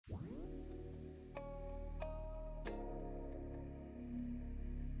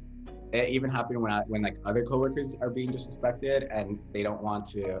it even happened when like other coworkers are being disrespected and they don't want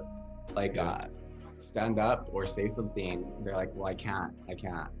to like Yeah. stand up or say something. They're like, well, I can't,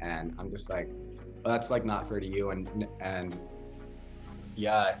 and I'm just like, well, that's like not fair to you. And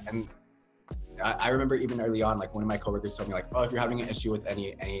yeah, and I remember even early on, like one of my coworkers told me like, oh, if you're having an issue with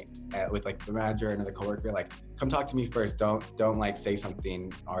any with like the manager or another coworker, like come talk to me first. Don't like say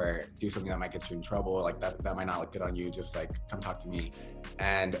something or do something that might get you in trouble. Like that might not look good on you. Just like come talk to me.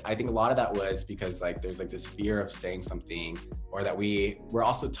 And I think a lot of that was because like there's like this fear of saying something, or that we're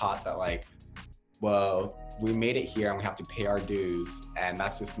also taught that like, well, we made it here and we have to pay our dues, and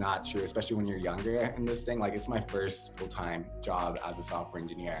that's just not true, especially when you're younger in this thing. Like it's my first full-time job as a software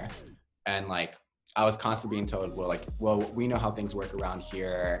engineer, and like I was constantly being told, well, we know how things work around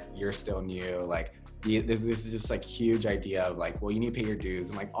here, you're still new, like this is just like huge idea of like, well, you need to pay your dues,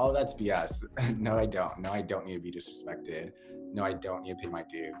 and like all of that's BS. No, I don't need to be disrespected. No, I don't need to pay my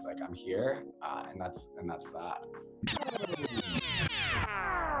dues. Like I'm here, and that's that.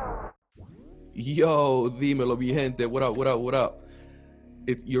 Yo, dímelo, mi gente. What up, what up, what up?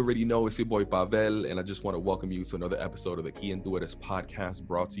 You already know it's your boy Pavel, and I just want to welcome you to another episode of the Quien Tú Eres podcast,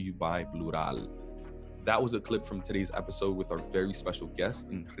 brought to you by Plural. That was a clip from today's episode with our very special guest,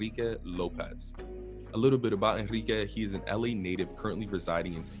 Enrique Lopez. A little bit about Enrique: he is an LA native currently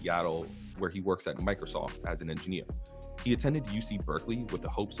residing in Seattle, where he works at Microsoft as an engineer. He attended UC Berkeley with the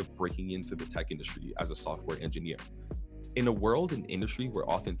hopes of breaking into the tech industry as a software engineer. In a world and industry where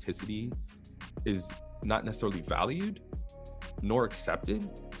authenticity is not necessarily valued nor accepted,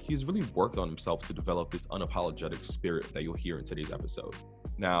 he's really worked on himself to develop this unapologetic spirit that you'll hear in today's episode.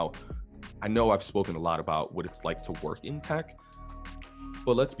 Now, I know I've spoken a lot about what it's like to work in tech,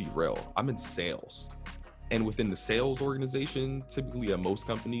 but let's be real, I'm in sales. And within the sales organization, typically at most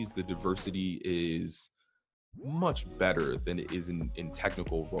companies, the diversity is much better than it is in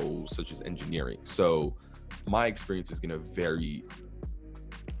technical roles such as engineering. So my experience is going to vary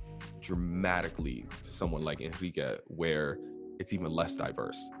dramatically to someone like Enrique, where it's even less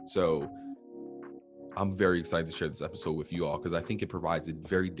diverse. So I'm very excited to share this episode with you all, because I think it provides a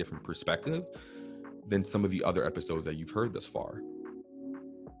very different perspective than some of the other episodes that you've heard thus far.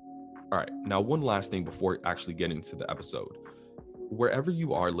 All right, now one last thing before actually getting to the episode. Wherever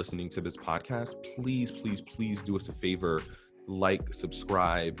you are listening to this podcast, please do us a favor, like,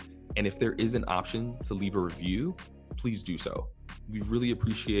 subscribe, and if there is an option to leave a review, please do so. We really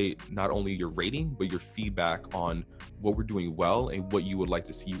appreciate not only your rating, but your feedback on what we're doing well and what you would like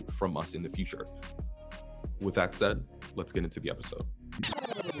to see from us in the future. With that said, let's get into the episode.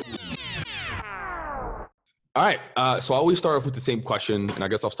 All right, so I always start off with the same question, and I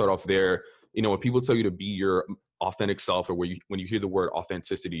guess I'll start off there. You know, when people tell you to be your authentic self, or when you hear the word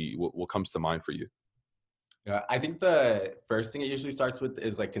authenticity, what comes to mind for you? Yeah, I think the first thing it usually starts with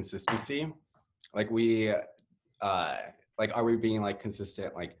is like consistency. Like like, are we being like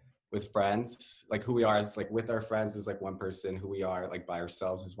consistent, like with friends, like who we are is like with our friends is like one person, who we are like by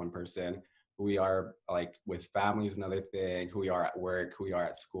ourselves is one person, who we are like with family is another thing, who we are at work, who we are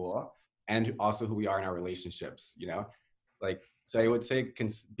at school, and also who we are in our relationships, you know? Like, so I would say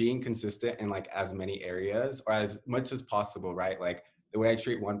being consistent in like as many areas or as much as possible, right? Like the way I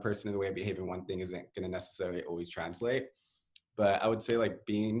treat one person and the way I behave in one thing isn't going to necessarily always translate. But I would say like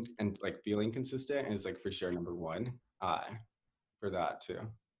being and like feeling consistent is like for sure number one for that too.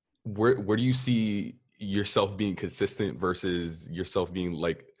 Where do you see yourself being consistent versus yourself being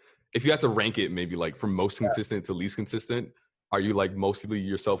like, if you had to rank it maybe like from most consistent to least consistent, are you like mostly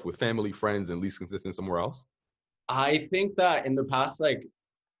yourself with family, friends, and least consistent somewhere else? I think that in the past like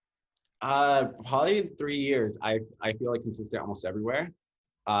probably 3 years, I feel like consistent almost everywhere.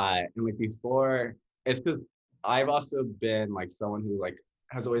 And like before, it's because I've also been like someone who like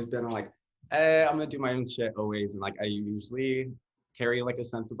has always been like, I'm gonna do my own shit always, and like I usually carry like a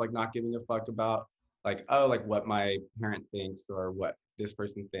sense of like not giving a fuck about like, oh, like what my parent thinks or what this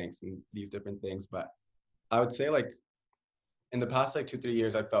person thinks and these different things. But I would say like in the past like 2 3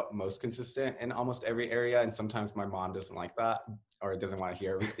 years, I felt most consistent in almost every area, and sometimes my mom doesn't like that or doesn't want to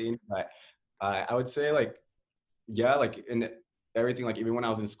hear everything. But I would say like, yeah, like in everything, like even when I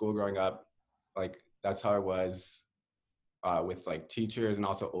was in school growing up, like that's how I was with like teachers and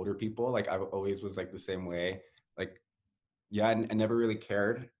also older people. Like I always was like the same way. Like, yeah, I never really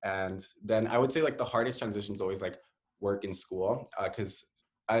cared. And then I would say like the hardest transition is always like work and school, because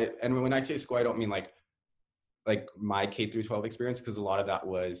and when I say school, I don't mean like my K through 12 experience, because a lot of that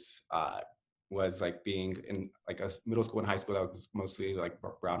was like being in like a middle school and high school that was mostly like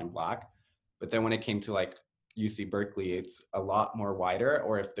brown and black. But then when it came to like UC Berkeley, it's a lot more wider.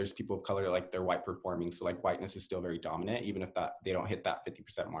 Or if there's people of color, like they're white performing, so like whiteness is still very dominant, even if that they don't hit that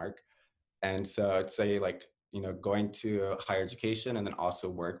 50% mark. And so I'd say like, going to higher education and then also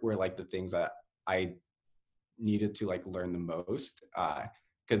work were like the things that I needed to like learn the most.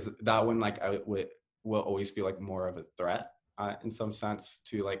 Because that one, like I would will always feel like more of a threat in some sense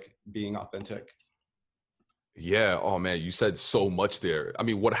to like being authentic. Yeah. Oh man, you said so much there. I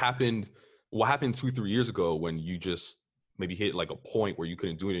mean, what happened? What happened 2, 3 years ago when you just maybe hit like a point where you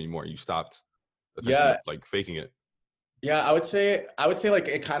couldn't do it anymore and you stopped essentially Yeah, like faking it? yeah, I would say like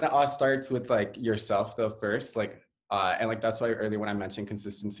it kind of all starts with like yourself though first, like and like that's why earlier when I mentioned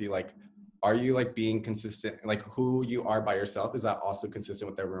consistency, like are you like being consistent, like who you are by yourself, is that also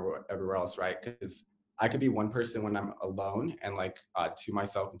consistent with everywhere else, right? Because I could be one person when I'm alone and like to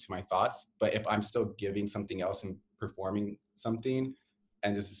myself and to my thoughts, but if I'm still giving something else and performing something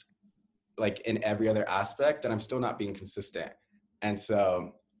and just like in every other aspect, then I'm still not being consistent. And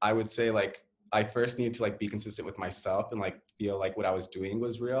so I would say like I first need to like be consistent with myself and like feel like what I was doing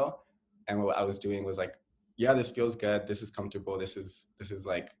was real. And what I was doing was like, yeah, this feels good. This is comfortable. This is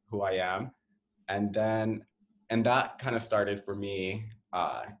like who I am. And then and that kind of started for me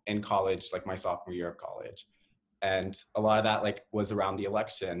in college, like my sophomore year of college. And a lot of that like was around the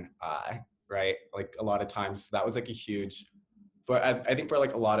election, right? Like a lot of times that was like a huge, but I think for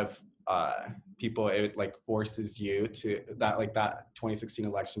like a lot of people, it like forces you to that like that 2016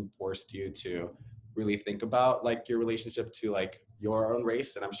 election forced you to really think about like your relationship to like your own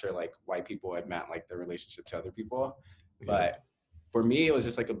race, and I'm sure like white people had meant like their relationship to other people, Yeah. but for me it was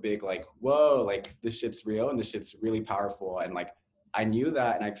just like a big like whoa, like this shit's real and this shit's really powerful, and like I knew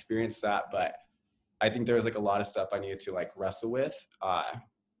that and I experienced that, but I think there was like a lot of stuff I needed to like wrestle with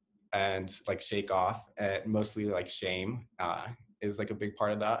and like shake off, and mostly like shame is like a big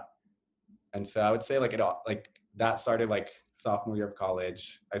part of that. And so I would say like it all like that started like sophomore year of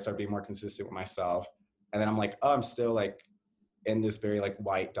college. I started being more consistent with myself. And then I'm like, oh, I'm still like in this very like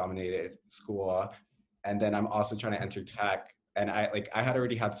white dominated school. And then I'm also trying to enter tech. And I had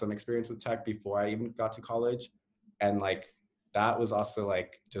already had some experience with tech before I even got to college. And like that was also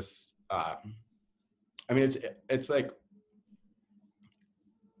like just I mean it's like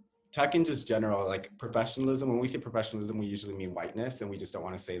tech in just general, like professionalism. When we say professionalism, we usually mean whiteness, and we just don't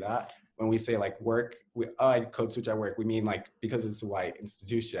want to say that. When we say like work, I code switch at work, we mean like because it's a white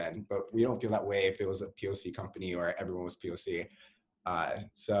institution, but we don't feel that way if it was a POC company or everyone was POC.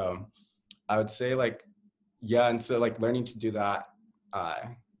 So I would say like, yeah, and so like learning to do that uh,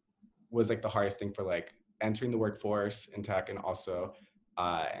 was like the hardest thing for like entering the workforce in tech, and also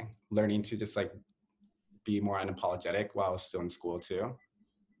uh, learning to just like be more unapologetic while I was still in school too.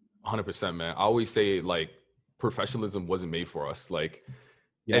 100%, man. I always say like professionalism wasn't made for us. Like,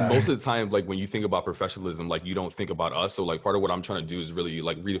 and Yeah. most of the time, like when you think about professionalism, like you don't think about us. So like part of what I'm trying to do is really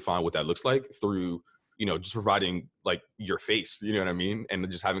like redefine what that looks like through, just providing like your face, you know what I mean? And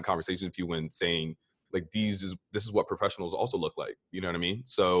just having conversations with you and saying like, this is what professionals also look like. You know what I mean?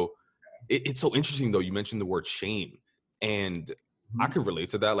 So it's so interesting though. You mentioned the word shame, and I Mhm. could relate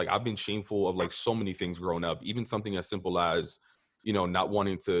to that. Like I've been shameful of like so many things growing up, even something as simple as, not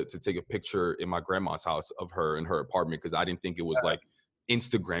wanting to take a picture in my grandma's house of her in her apartment because I didn't think it was like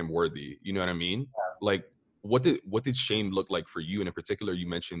Instagram worthy. You know what I mean? Like what did shame look like for you? And in particular, you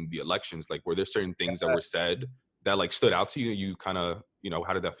mentioned the elections. Like were there certain things that were said that like stood out to you? You kind of,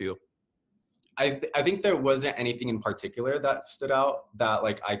 how did that feel? I think there wasn't anything in particular that stood out that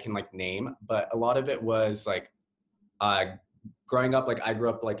like I can like name, but a lot of it was like uh growing up, like I grew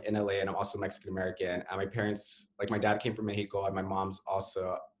up like in LA and I'm also Mexican American, and my parents, like my dad came from Mexico and my mom's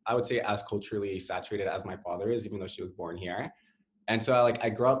also, I would say, as culturally saturated as my father is, even though she was born here. And so I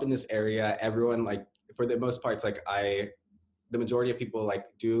grew up in this area. Everyone like for the most part, it's like the majority of people like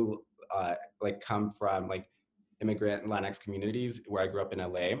do like come from like immigrant and Latinx communities where I grew up in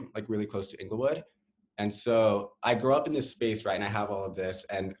LA, like really close to Inglewood. And so I grew up in this space, right? And I have all of this,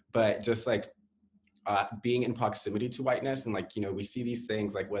 and but just like being in proximity to whiteness, and like we see these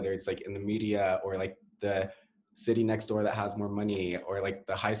things like whether it's like in the media or like the city next door that has more money, or like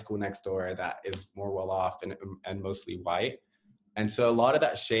the high school next door that is more well off and mostly white. And so a lot of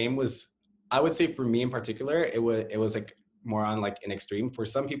that shame was, I would say for me in particular, it was like more on like an extreme. For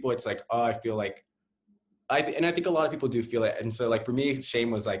some people, it's like, oh, I feel like and I think a lot of people do feel it. And so like for me, shame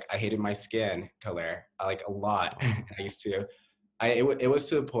was like I hated my skin color like a lot. Oh, I used to. It was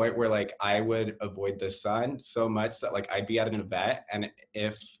to the point where like I would avoid the sun so much that like I'd be at an event, and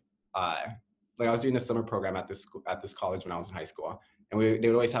if uh like I was doing a summer program at this school, at this college when I was in high school, and they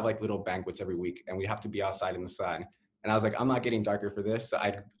would always have like little banquets every week, and we'd have to be outside in the sun. And I was like, I'm not getting darker for this. So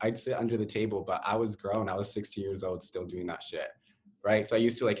I'd sit under the table, but I was grown. I was 16 years old still doing that shit. Right. So I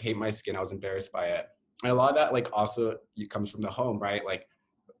used to like hate my skin. I was embarrassed by it. And a lot of that like also comes from the home, right? Like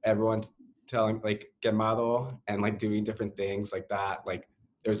everyone's telling like quemado and like doing different things like that. Like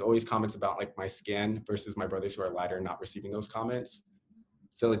there's always comments about like my skin versus my brothers who are lighter not receiving those comments.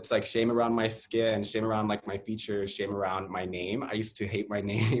 So it's like shame around my skin, shame around like my features, shame around my name. I used to hate my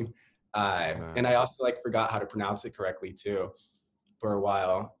name. And I also like forgot how to pronounce it correctly too for a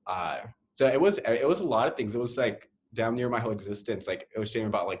while. So it was a lot of things. It was like damn near my whole existence. Like it was shame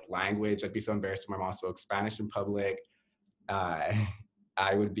about like language. I'd be so embarrassed when my mom spoke Spanish in public. Uh,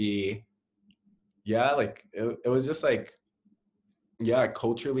 I would be, yeah, like it was just like, yeah,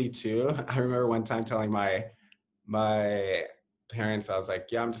 culturally too. I remember one time telling my parents, I was like,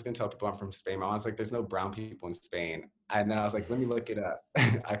 yeah, I'm just gonna tell people I'm from Spain. I was like, there's no brown people in Spain. And then I was like, let me look it up.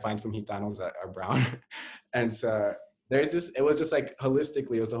 I find some Gitanos that are brown. And so it was just like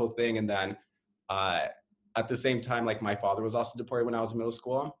holistically, it was the whole thing. And then uh, at the same time, like my father was also deported when I was in middle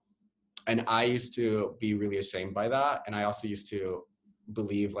school. And I used to be really ashamed by that. And I also used to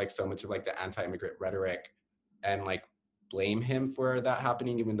believe like so much of like the anti-immigrant rhetoric and like blame him for that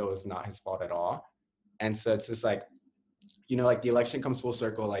happening, even though it's not his fault at all. And so it's just like, like the election comes full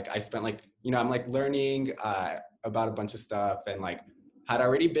circle. Like I spent like, I'm like learning about a bunch of stuff and like had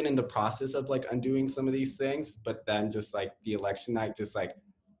already been in the process of like undoing some of these things, but then just like the election night just like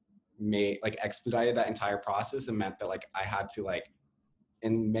made like expedited that entire process and meant that like I had to like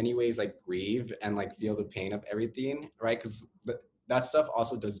in many ways like grieve and like feel the pain of everything, right? Because that stuff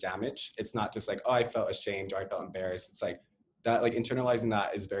also does damage. It's not just like, oh, I felt ashamed or I felt embarrassed. It's like that, like internalizing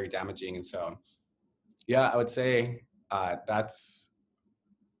that is very damaging. And so yeah, I would say that's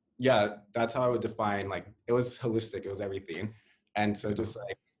how I would define, like it was holistic, it was everything. And so just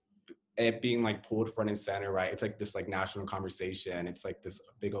like it being like pulled front and center, right? It's like this like national conversation, it's like this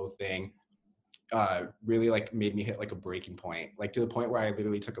big old thing, really like made me hit like a breaking point, like to the point where I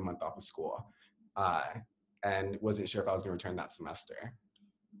literally took a month off of school and wasn't sure if I was gonna return that semester.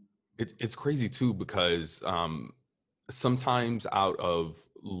 It's crazy too, because sometimes out of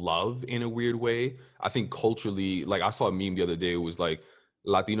love in a weird way, I think culturally, like I saw a meme the other day, it was like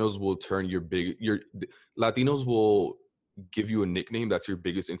Latinos will Latinos will give you a nickname that's your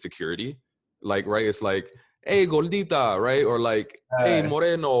biggest insecurity. Like, right, it's like, hey gordita, right? Or like, hey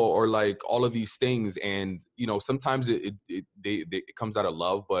moreno, or like all of these things. And sometimes it comes out of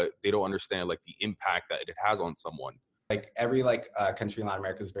love, but they don't understand like the impact that it has on someone. Like every like country in Latin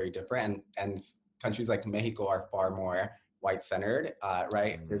America is very different, and countries like Mexico are far more white centered,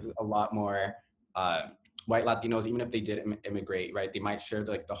 right? There's a lot more white Latinos, even if they did immigrate, right? They might share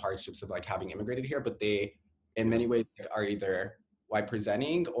like the hardships of like having immigrated here, but they in many ways are either white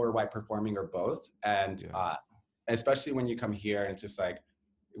presenting or white performing or both. And especially when you come here and it's just like,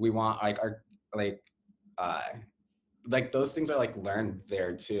 we want like our like those things are like learned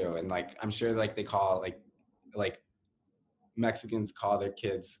there too. And like, I'm sure like they call like Mexicans call their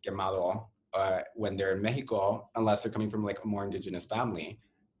kids quemado when they're in Mexico, unless they're coming from like a more indigenous family.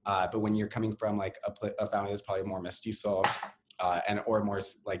 But when you're coming from like a family that's probably more mestizo or more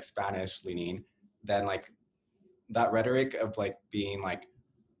like Spanish leaning, then like that rhetoric of like being like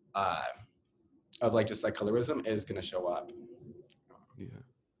of like just like colorism is gonna show up.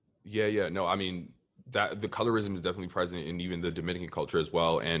 Yeah. No, I mean that the colorism is definitely present in even the Dominican culture as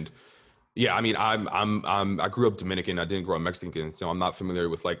well. And yeah, I mean, I grew up Dominican. I didn't grow up Mexican, so I'm not familiar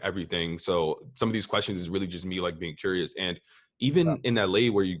with like everything. So some of these questions is really just me like being curious. And even in LA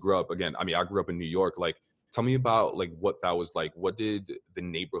where you grew up, again, I mean, I grew up in New York. Like, tell me about like what that was like. What did the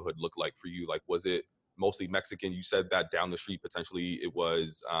neighborhood look like for you? Like, was it mostly Mexican? You said that down the street potentially it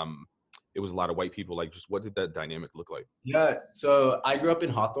was a lot of white people. Like, just what did that dynamic look like? Yeah, so I grew up in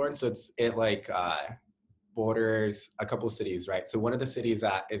Hawthorne, so it like borders a couple cities, right? So one of the cities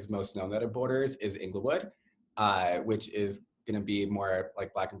that is most known that it borders is Inglewood, which is going to be more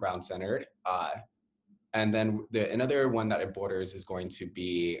like Black and brown centered. And then another one that it borders is going to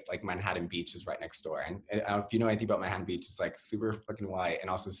be like Manhattan Beach is right next door. And if you know anything about Manhattan Beach, it's like super fucking white and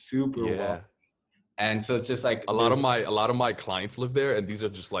also super well. And so it's just like a lot of my clients live there, and these are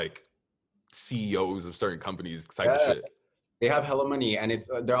just like CEOs of certain companies type of shit. They have hella money, and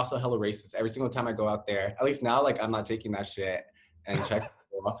they're also hella racist. Every single time I go out there, at least now, like I'm not taking that shit and check.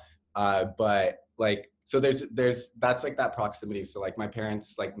 But like, so there's that's like that proximity. So like my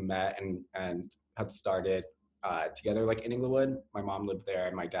parents like met and had started together like in Inglewood. My mom lived there,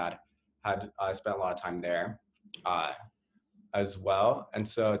 and my dad had spent a lot of time there as well. And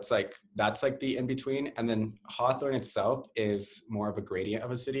so it's like that's like the in between. And then Hawthorne itself is more of a gradient of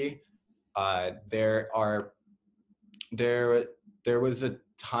a city. There was a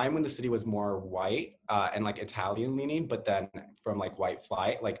time when the city was more white and like Italian leaning, but then from like white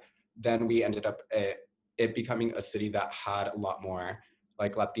flight, like then we ended up it becoming a city that had a lot more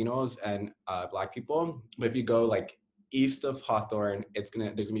like Latinos and Black people. But if you go like east of Hawthorne, there's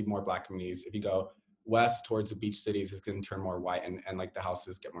gonna be more Black communities. If you go west towards the beach cities, it's gonna turn more white, and like the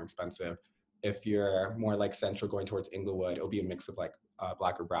houses get more expensive. If you're more like central going towards Inglewood, it'll be a mix of like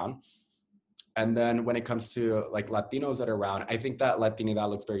Black or brown. And then when it comes to like Latinos that are around, I think that Latinidad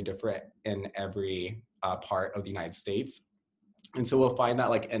looks very different in every part of the United States. And so we'll find that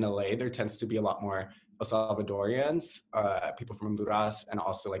like in LA, there tends to be a lot more El Salvadorians, people from Honduras, and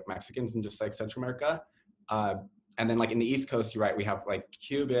also like Mexicans and just like Central America. And then like in the East Coast, you're right, we have like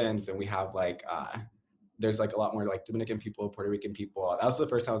Cubans, and we have like, there's like a lot more like Dominican people, Puerto Rican people. That was the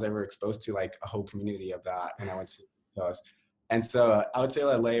first time I was ever exposed to like a whole community of that when I went to the coast. And so I would say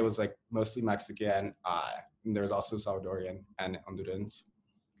LA was like mostly Mexican. And there was also Salvadorian and Hondurans.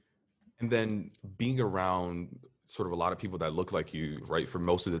 And then being around sort of a lot of people that look like you, right, for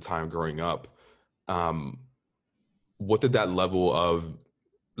most of the time growing up, what did that level of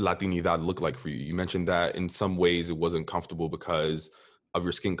Latinidad look like for you? You mentioned that in some ways it wasn't comfortable because of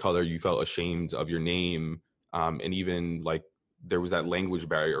your skin color. You felt ashamed of your name. And even like there was that language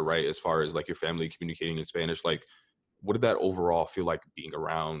barrier, right? As far as like your family communicating in Spanish, like what did that overall feel like being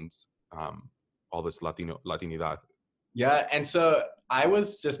around all this Latinidad? Yeah, and so I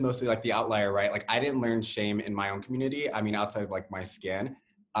was just mostly like the outlier, right? Like I didn't learn shame in my own community. I mean, outside of like my skin,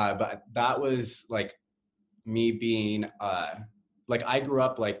 but that was like me being like I grew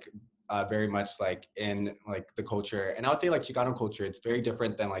up like very much like in like the culture, and I would say like Chicano culture. It's very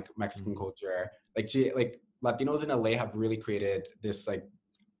different than like Mexican culture. Like Latinos in LA have really created this like,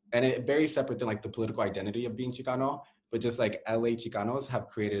 and it very separate than like the political identity of being Chicano, but just like LA Chicanos have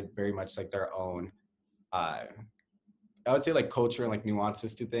created very much like their own. I would say like culture and like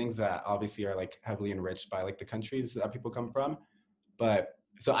nuances to things that obviously are like heavily enriched by like the countries that people come from. But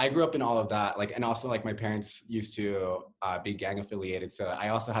so I grew up in all of that, like, and also like my parents used to be gang affiliated. So I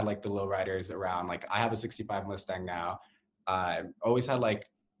also had like the lowriders around. Like I have a '65 Mustang now. Always had like,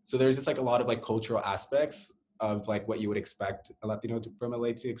 so there's just like a lot of like cultural aspects of like what you would expect a Latino from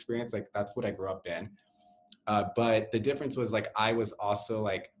LA to experience. Like that's what I grew up in. But the difference was like I was also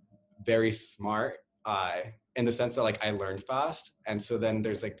like very smart in the sense that like I learned fast. And so then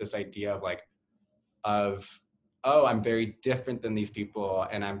there's like this idea of like, oh, I'm very different than these people.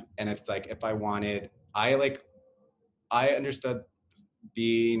 And it's like, if I wanted, I understood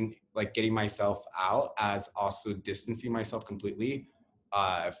being like getting myself out as also distancing myself completely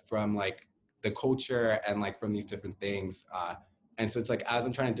from like the culture and like from these different things. And so it's like, as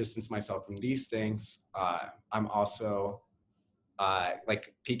I'm trying to distance myself from these things, I'm also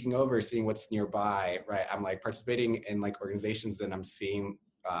like peeking over, seeing what's nearby, right? I'm like participating in like organizations, and I'm seeing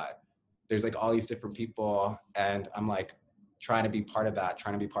there's like all these different people, and I'm like trying to be part of that,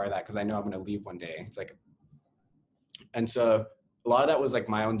 because I know I'm going to leave one day. It's like, and so a lot of that was like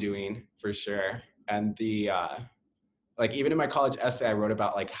my own doing for sure. And the like even in my college essay, I wrote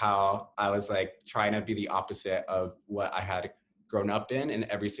about like how I was like trying to be the opposite of what I had grown up in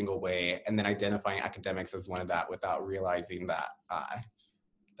every single way, and then identifying academics as one of that without realizing that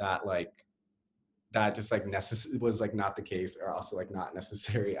that just like was like not the case, or also like not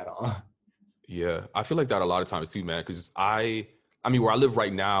necessary at all. Yeah, I feel like that a lot of times too, man. Because I mean, where I live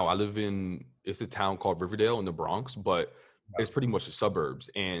right now, it's a town called Riverdale in the Bronx, but it's pretty much the suburbs.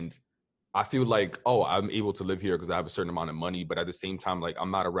 And I feel like, oh, I'm able to live here because I have a certain amount of money, but at the same time, like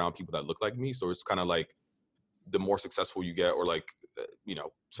I'm not around people that look like me. So it's kind of like the more successful you get, or like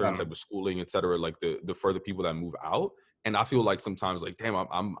certain type of schooling, et cetera, like the further people that move out. And I feel like sometimes like, damn,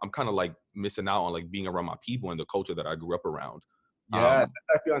 I'm kind of like missing out on like being around my people and the culture that I grew up around. Yeah,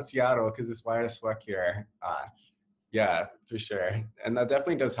 I feel in Seattle because it's white as fuck here. Yeah, for sure, and that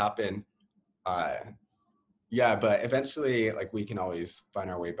definitely does happen. Yeah, but eventually, like we can always find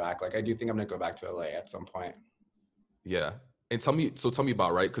our way back. Like I do think I'm gonna go back to LA at some point. Yeah, and tell me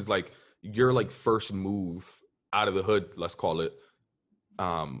about, right, because like your like first move out of the hood, let's call it,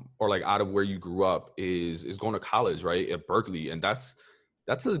 or like out of where you grew up is going to college, right, at Berkeley, and that's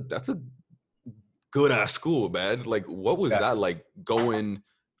a good ass school, man. Like, what was that like going?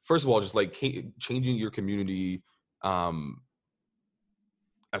 First of all, just like changing your community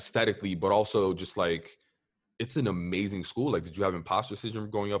aesthetically, but also just like it's an amazing school. Like, did you have imposter syndrome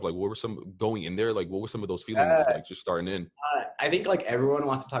growing up? Like, what were some going in there? Like, what were some of those feelings like just starting in? I think like everyone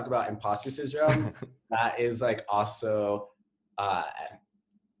wants to talk about imposter syndrome. That is like also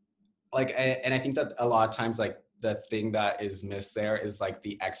like, and I think that a lot of times like the thing that is missed there is like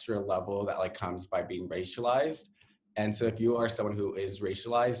the extra level that like comes by being racialized. And so if you are someone who is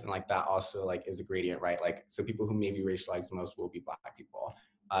racialized, and like that also like is a gradient, right? Like, so people who may be racialized the most will be Black people.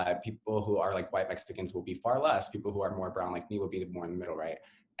 people who are like white Mexicans will be far less. People who are more brown like me will be more in the middle, right?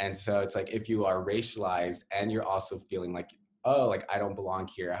 And so it's like if you are racialized and you're also feeling like, oh, like I don't belong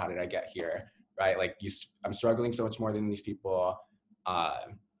here. How did I get here? Right? Like I'm struggling so much more than these people. Uh,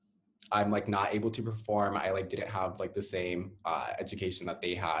 I'm like not able to perform. I like didn't have like the same education that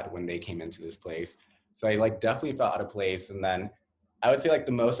they had when they came into this place. So I like definitely felt out of place. And then I would say like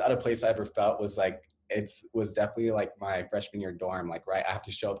the most out of place I ever felt was like was definitely like my freshman year dorm. Like, right, I have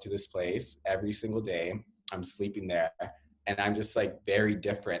to show up to this place every single day. I'm sleeping there, and I'm just like very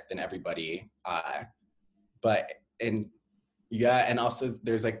different than everybody. But and yeah, and also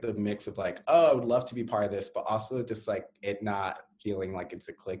there's like the mix of like, oh, I would love to be part of this, but also just like it not feeling like it's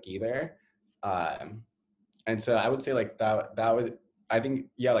a clique either. And so I would say like that was, I think,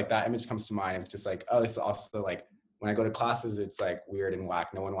 yeah, like that image comes to mind. It's just like, oh, this is also like when I go to classes, it's like weird and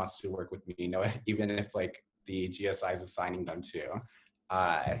whack. No one wants to work with me. No, even if like the GSI is assigning them to.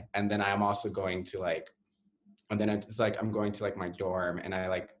 And then I'm also going to like, and then it's like I'm going to like my dorm and I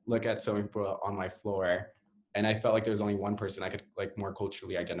like look at so many people on my floor, and I felt like there was only one person I could like more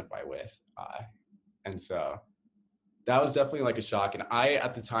culturally identify with. And so that was definitely like a shock. And I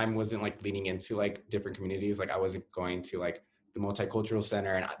at the time wasn't like leaning into like different communities. Like I wasn't going to like the multicultural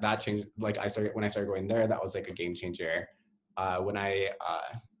center, and that changed. Like when I started going there, that was like a game changer. When I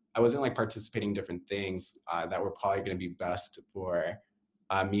wasn't like participating in different things that were probably going to be best for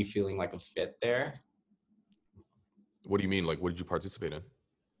me feeling like a fit there. What do you mean? Like, what did you participate in?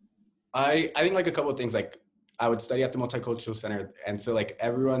 I think like a couple of things. Like I would study at the multicultural center, and so like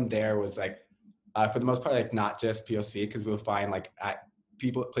everyone there was like for the most part like not just POC, because we'll find like at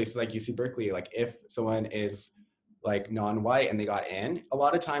places like UC Berkeley, like if someone is like non-white and they got in, a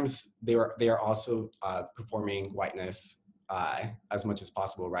lot of times they are also performing whiteness as much as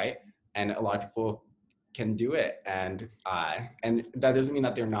possible, right? And a lot of people can do it, and that doesn't mean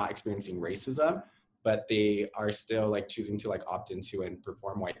that they're not experiencing racism, but they are still like choosing to like opt into and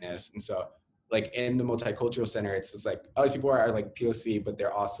perform whiteness. And so like in the multicultural center, it's just like, oh, these people are like POC, but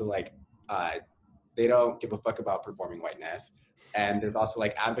they're also like they don't give a fuck about performing whiteness. And there's also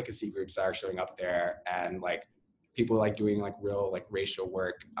like advocacy groups that are showing up there, and like people like doing like real like racial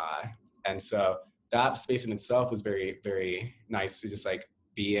work. And so that space in itself was very, very nice to just like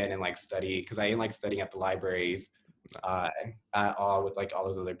be in and like study, because I didn't like studying at the libraries at all with like all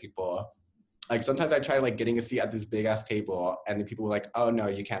those other people. Like sometimes I try like getting a seat at this big ass table, and the people were like, "Oh no,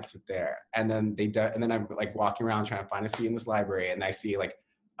 you can't sit there." And then and then I'm like walking around trying to find a seat in this library, and I see like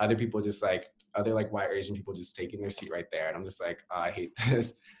other people just like other like white or Asian people just taking their seat right there, and I'm just like, oh, I hate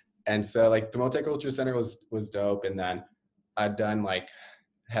this. And so like the Multicultural Center was dope, and then I'd done like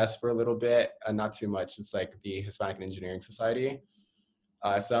HES for a little bit, not too much. It's like the Hispanic and Engineering Society,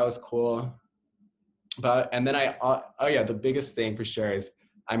 so that was cool. But and then oh yeah, the biggest thing for sure is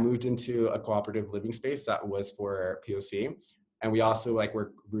I moved into a cooperative living space that was for POC, and we also like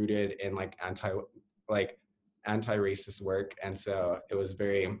were rooted in like anti-racist work, and so it was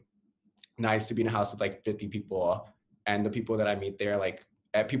very nice to be in a house with like 50 people, and the people that I meet there, like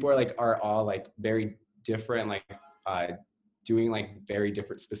people are all like very different, like doing like very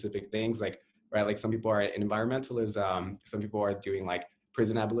different specific things, like right, like some people are in environmentalism, some people are doing like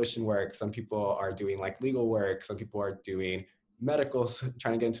prison abolition work, some people are doing like legal work, some people are doing medical,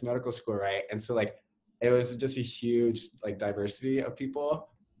 trying to get into medical school, right? And so like it was just a huge like diversity of people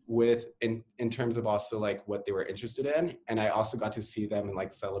with in terms of also like what they were interested in, and I also got to see them and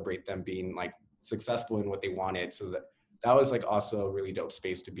like celebrate them being like successful in what they wanted. So that was like also a really dope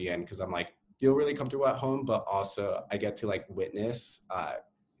space to be in, because I'm like feel really comfortable at home, but also I get to like witness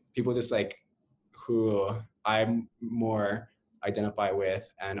people just like who I'm more identify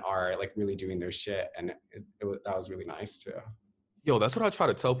with and are like really doing their shit, and that was really nice too. Yo, that's what I try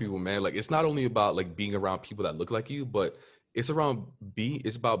to tell people, man. Like, it's not only about like being around people that look like you, but it's about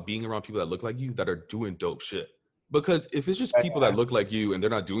being around people that look like you that are doing dope shit. Because if it's just people that look like you and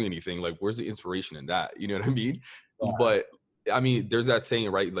they're not doing anything, like where's the inspiration in that? You know what I mean? Yeah. But I mean, there's that saying,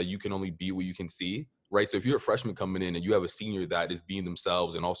 right? Like you can only be what you can see, right? So if you're a freshman coming in and you have a senior that is being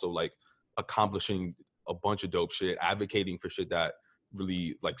themselves and also like accomplishing a bunch of dope shit, advocating for shit that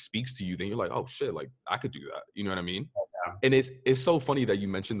really like speaks to you, then you're like, oh shit, like I could do that. You know what I mean? Yeah. And it's so funny that you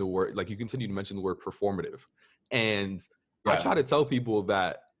mentioned the word, like you continue to mention the word performative. And yeah. I try to tell people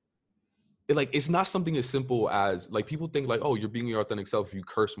that it's not something as simple as like people think like, oh, you're being your authentic self if you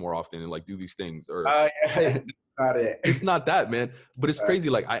curse more often and like do these things, or yeah. Not it. It's not that, man. But it's crazy.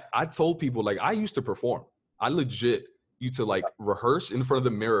 Like I told people, like I used to perform. I legit used to like rehearse in front of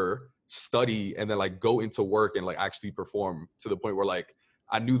the mirror, study, and then like go into work and like actually perform, to the point where like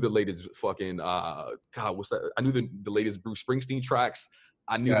I knew the latest fucking God, what's that? I knew the latest Bruce Springsteen tracks.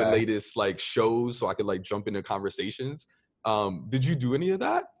 I knew the latest like shows so I could like jump into conversations. Did you do any of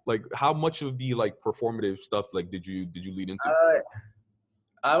that? Like how much of the like performative stuff like did you lead into?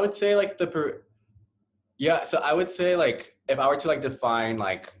 I would say like yeah, so I would say like if I were to like define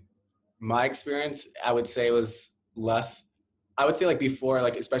like my experience, I would say it was less. I would say like before,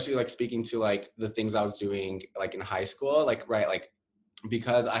 like especially like speaking to like the things I was doing like in high school, like right, like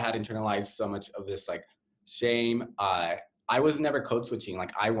because I had internalized so much of this like shame. I was never code switching.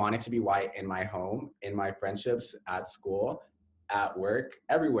 Like I wanted to be white in my home, in my friendships, at school, at work,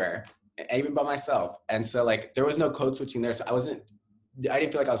 everywhere, even by myself. And so like there was no code switching there. So I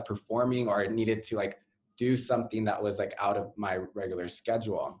didn't feel like I was performing or I needed to like do something that was like out of my regular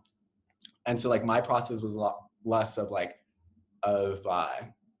schedule. And so like my process was a lot less of like of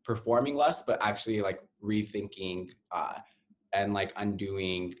performing less, but actually like rethinking and like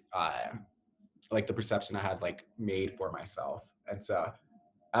undoing like the perception I had like made for myself. And so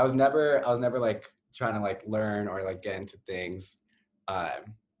I was never like trying to like learn or like get into things uh,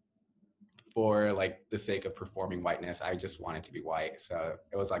 for like the sake of performing whiteness. I just wanted to be white, so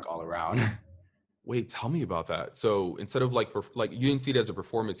it was like all around. Wait, tell me about that. So instead of like like you didn't see it as a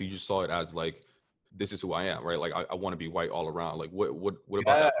performance, you just saw it as like this is who I am, right? Like I want to be white all around. Like what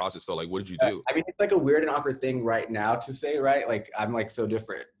about Yeah, that process? So like what did you do? I mean it's like a weird and awkward thing right now to say, right? Like I'm like so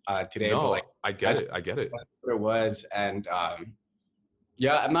different today, but like No, I get that's it. I get it. what it was. And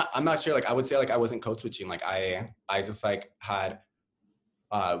yeah, I'm not sure. Like I would say like I wasn't code switching. Like I just like had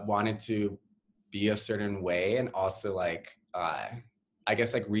wanted to be a certain way and also like I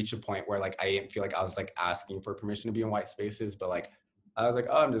guess like reach a point where like I didn't feel like I was like asking for permission to be in white spaces, but like I was like,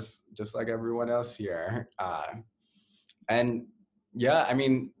 oh, I'm just like everyone else here. And yeah, I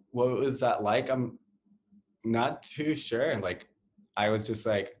mean, what was that like? I'm not too sure. Like I was just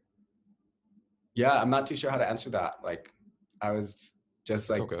like, yeah, I'm not too sure how to answer that. Like I was just It's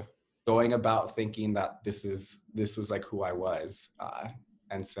like okay. going about thinking that this was like who I was.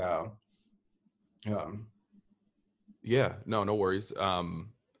 And so um Yeah, no worries.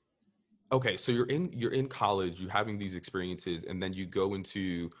 Okay, so you're in college, you're having these experiences, and then you go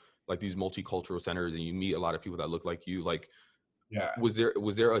into like these multicultural centers and you meet a lot of people that look like you. Like yeah. was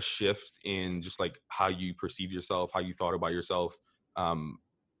there a shift in just like how you perceive yourself, how you thought about yourself um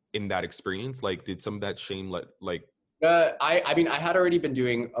in that experience? Like did some of that shame like I mean I had already been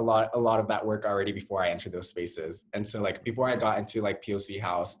doing a lot of that work already before I entered those spaces. And so like before I got into like POC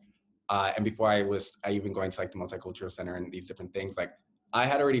house and before I even going to like the multicultural center and these different things, like I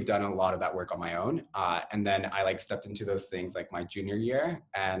had already done a lot of that work on my own. And then I like stepped into those things like my junior year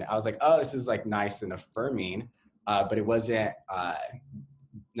and I was like, oh, this is like nice and affirming. But it wasn't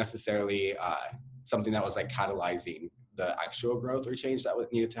necessarily something that was like catalyzing the actual growth or change that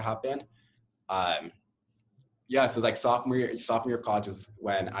needed to happen. Um, yeah, so like sophomore year of college is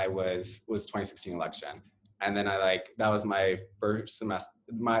when I was 2016 election, and then I like that was my first semester.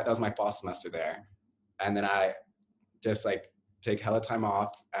 That was my fall semester there, and then I just like take hella time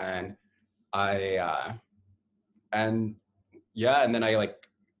off, and I and yeah, and then I like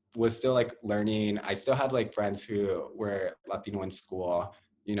was still like learning. I still had like friends who were Latino in school.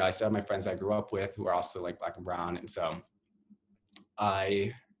 You know, I still have my friends I grew up with who are also like Black and brown, and so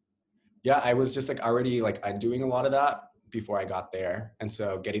I yeah, I was just like already like undoing a lot of that before I got there. And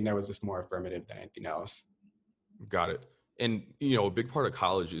so getting there was just more affirmative than anything else. got it? And a big part of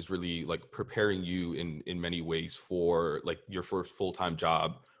college is really like preparing you in many ways for like your first full-time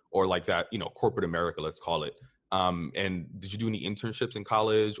job or like that, corporate America, let's call it. And did you do any internships in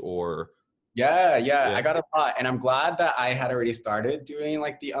college or Yeah, I yeah? got a lot. And I'm glad that I had already started doing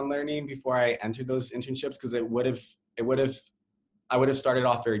like the unlearning before I entered those internships because I would have started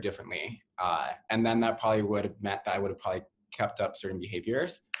off very differently. And then that probably would have meant that I would have probably kept up certain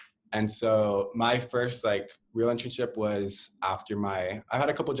behaviors. And so my first like real internship was after I had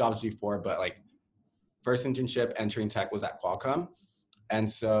a couple jobs before, but like first internship entering tech was at Qualcomm. And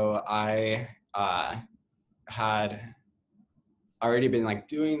so I had already been like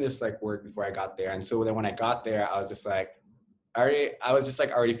doing this like work before I got there. And so then when I got there, I was just like, I was just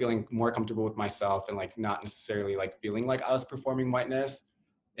like already feeling more comfortable with myself and like not necessarily like feeling like I was performing whiteness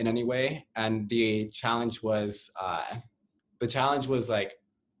in any way. And the challenge was like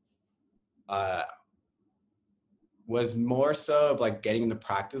uh was more so of like getting in the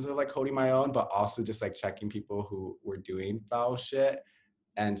practice of like holding my own, but also just like checking people who were doing foul shit.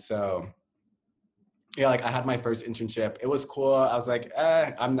 And so yeah, like I had my first internship. It was cool. I was like,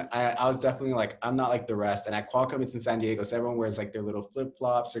 I was definitely like, I'm not like the rest. And at Qualcomm, it's in San Diego, so everyone wears like their little flip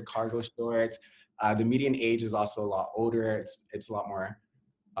flops or cargo shorts. The median age is also a lot older. It's a lot more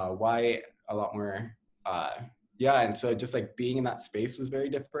white, a lot more, uh, yeah, and so just like being in that space was very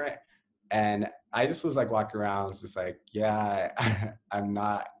different. And I just was like walking around, I was just like, yeah,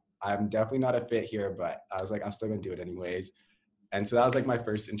 I'm definitely not a fit here, but I was like, I'm still gonna do it anyways. And so that was like my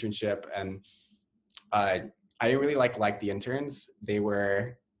first internship. And uh, I didn't really like the interns. They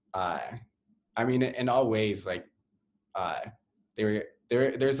were, uh, I mean, in all ways, like uh, they were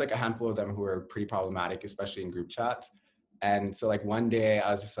there's like a handful of them who were pretty problematic, especially in group chats. And so like one day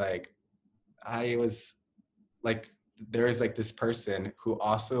I was just like, I was like, there is like this person who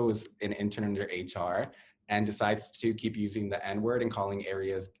also was an intern under HR and decides to keep using the N word and calling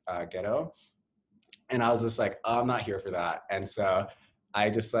areas ghetto. And I was just like, oh, I'm not here for that. And so I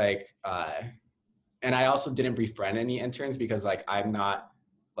just like, and I also didn't befriend any interns because like I'm not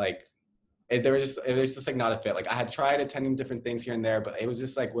like it was just like not a fit. Like I had tried attending different things here and there, but it was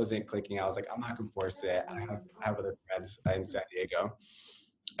just like wasn't clicking. I was like, I'm not gonna force it. I have other friends in San Diego,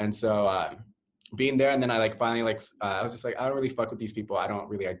 and so being there, and then I like finally like I was just like, I don't really fuck with these people. I don't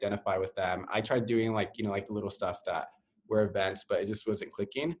really identify with them. I tried doing like like the little stuff that were events, but it just wasn't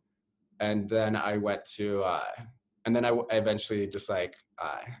clicking. And then I went to and then I eventually just like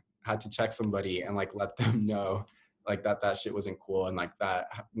had to check somebody and like let them know like that shit wasn't cool and like that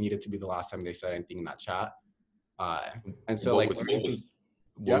needed to be the last time they said anything in that chat. And so What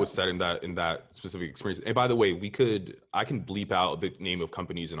like was said in that specific experience? And by the way, I can bleep out the name of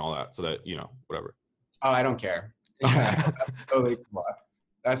companies and all that so that whatever. Oh, I don't care. Yeah, that's totally cool.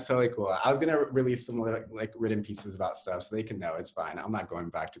 That's totally cool. I was gonna release some like written pieces about stuff so they can know it's fine. I'm not going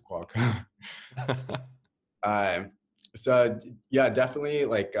back to Qualcomm. So yeah, definitely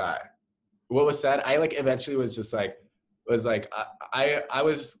like what was said, I like eventually was just like I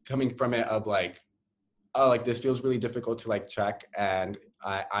was coming from it of like, oh, like this feels really difficult to like check, and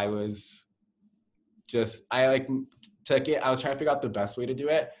I was just I like took it. I was trying to figure out the best way to do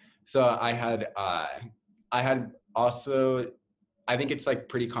it. So I had also, I think it's like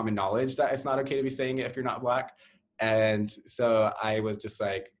pretty common knowledge that it's not okay to be saying it if you're not Black, and so I was just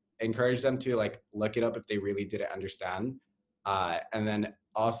like encourage them to like look it up if they really didn't understand, and then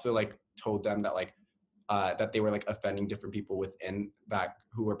also like told them that like that they were like offending different people within that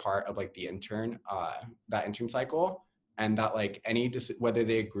who were part of like the that intern cycle, and that like whether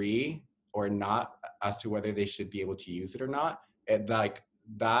they agree or not as to whether they should be able to use it or not, like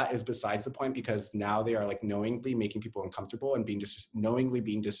that is besides the point, because now they are like knowingly making people uncomfortable and knowingly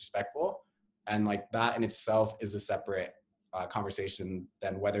being disrespectful, and like that in itself is a separate conversation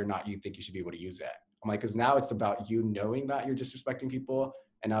than whether or not you think you should be able to use it. I'm like, because now it's about you knowing that you're disrespecting people,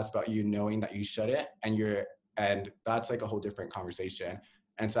 and now it's about you knowing that you shouldn't, and that's like a whole different conversation.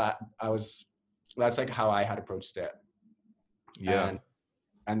 And so that's like how I had approached it. Yeah.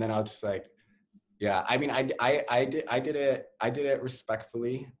 And then I was just like, yeah, I mean, I did it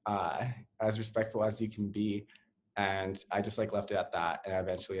respectfully, as respectful as you can be, and I just like left it at that, and I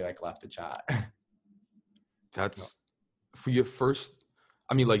eventually like left the chat. That's for your first.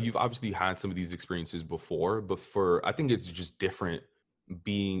 I mean, like you've obviously had some of these experiences before, but I think it's just different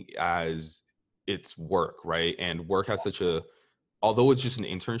being as it's work, right? And work has although it's just an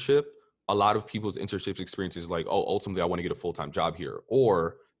internship, a lot of people's internship experiences like, oh, ultimately I want to get a full-time job here.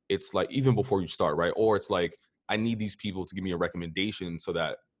 Or it's like, even before you start, right? Or it's like, I need these people to give me a recommendation so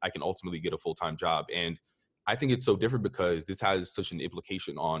that I can ultimately get a full-time job. And I think it's so different because this has such an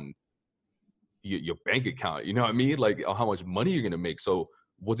implication on your bank account, you know what I mean? Like how much money you're going to make. So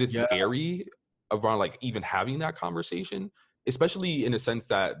was it scary around like even having that conversation, especially in a sense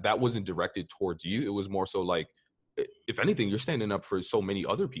that wasn't directed towards you? It was more so like, if anything, you're standing up for so many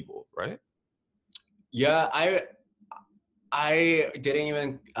other people, right? Yeah, I didn't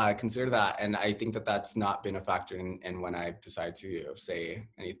even consider that, and I think that that's not been a factor in when I decide to say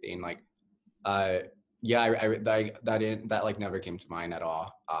anything. Like, yeah, that like never came to mind at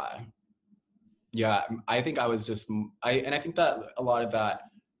all. Yeah, I think I was just and I think that a lot of that,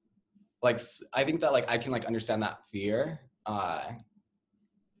 like, I think that like I can like understand that fear,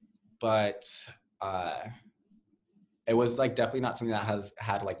 but it was like definitely not something that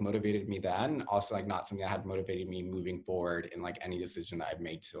had like motivated me then. Also like not something that had motivated me moving forward in like any decision that I've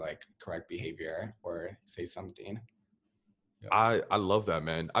made to like correct behavior or say something. Yeah. I love that,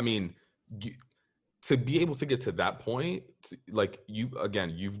 man. I mean, to be able to get to that point, like you've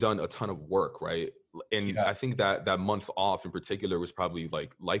done a ton of work, right? And I think that month off in particular was probably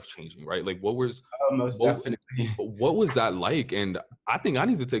like life-changing, right? Like Most definitely. What was that like? And I think I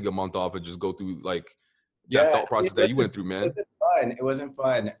need to take a month off and just go through like that thought process that you went through, man. It wasn't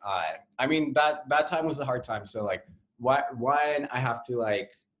fun. I mean, that time was a hard time. So like, one, I have to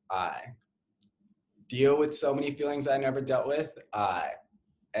like deal with so many feelings that I never dealt with.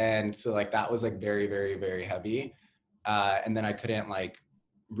 and so like that was like very, very, very heavy. And then I couldn't like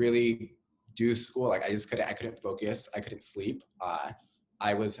really do school. Like I couldn't focus. I couldn't sleep.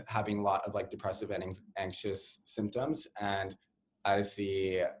 I was having a lot of like depressive and anxious symptoms, and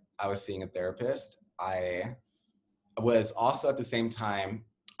obviously I was seeing a therapist. I was also at the same time,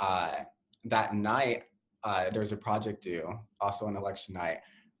 uh, that night, there was a project due, also on election night,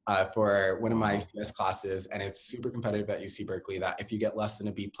 for one of my CS classes, and it's super competitive at UC Berkeley. That if you get less than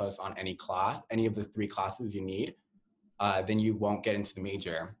a B plus on any class, any of the 3 classes you need, then you won't get into the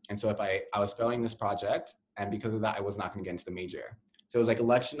major. And so if I was failing this project, and because of that, I was not going to get into the major. So it was like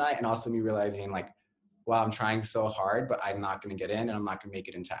election night, and also me realizing like, wow, I'm trying so hard, but I'm not going to get in, and I'm not going to make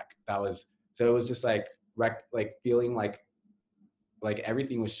it in tech. So it was just like like feeling like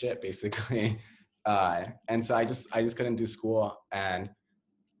everything was shit basically. And so I just couldn't do school, and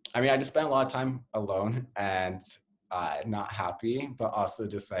I mean I just spent a lot of time alone and not happy, but also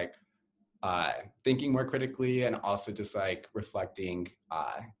just like thinking more critically, and also just like reflecting,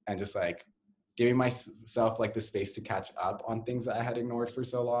 and just like giving myself like the space to catch up on things that I had ignored for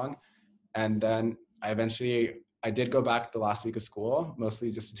so long. And then I did go back the last week of school,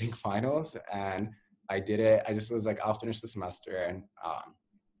 mostly just to take finals, and I did it. I just was like, I'll finish the semester,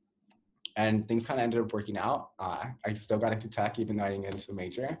 and things kind of ended up working out. I still got into tech, even though I didn't get into the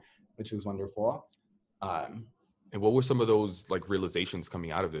major, which was wonderful. And what were some of those like realizations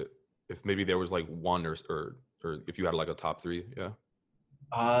coming out of it? If maybe there was like one, or if you had like a top 3,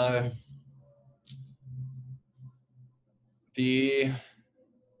 yeah. The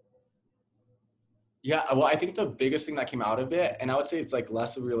Yeah, well, I think the biggest thing that came out of it, and I would say it's like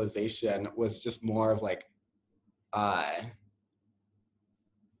less of a realization, was just more of like, uh,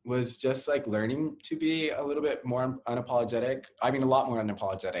 was just like learning to be a little bit more unapologetic. I mean, a lot more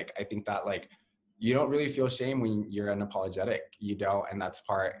unapologetic. I think that like you don't really feel shame when you're unapologetic. You don't, and that's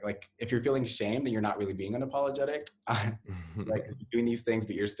part like if you're feeling shame, then you're not really being unapologetic. Like you're doing these things,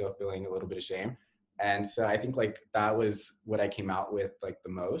 but you're still feeling a little bit of shame. And so I think like that was what I came out with like the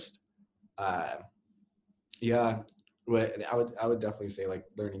most. Uh, yeah, what I would definitely say like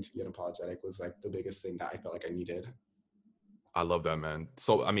learning to be unapologetic was like the biggest thing that I felt like I needed. I love that, man.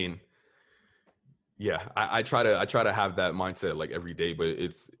 So I mean, yeah, I try to have that mindset like every day, but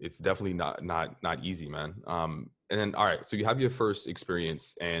it's definitely not easy, man. And then all right, so you have your first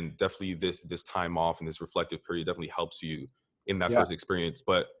experience, and definitely this time off and this reflective period definitely helps you in that Yeah, first experience,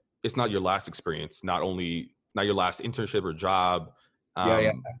 but it's not your last experience. Not your last internship or job. yeah,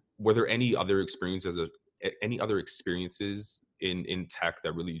 yeah, Were there any other experiences, in tech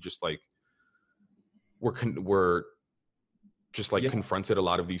that really just like were just like yeah. confronted a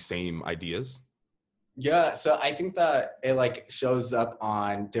lot of these same ideas? Yeah, so I think that it like shows up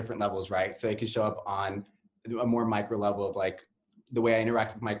on different levels, right? So it could show up on a more micro level of like the way I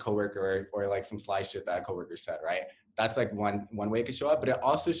interact with my coworker, or like some sly shit that a coworker said, right? That's like one way it could show up, but it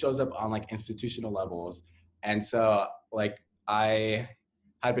also shows up on like institutional levels. And so like I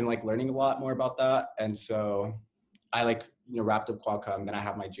had been like learning a lot more about that, and so I like wrapped up Qualcomm. Then I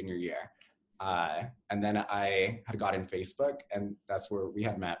have my junior year, and then I had gotten Facebook, and that's where we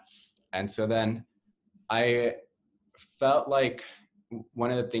had met. And so then I felt like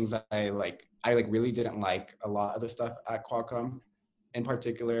one of the things I like really didn't like a lot of the stuff at Qualcomm in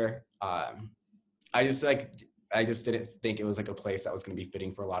particular. I just didn't think it was like a place that was going to be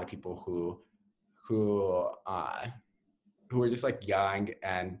fitting for a lot of people who uh, who were just like young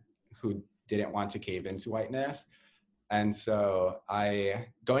and who didn't want to cave into whiteness. And so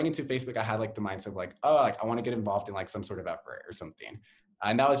going into Facebook, I had like the mindset of like, oh, like I want to get involved in like some sort of effort or something.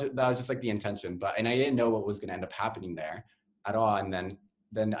 And that was just like the intention, and I didn't know what was going to end up happening there at all. And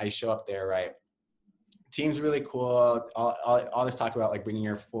then I show up there, right? Team's really cool. All this talk about like bringing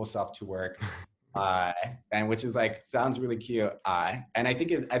your full self to work, and which is like sounds really cute. And I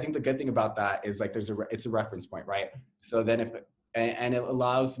think the good thing about that is like it's a reference point, right? So then and it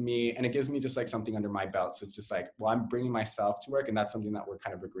allows me, and it gives me just like something under my belt. So it's just like, well, I'm bringing myself to work, and that's something that we're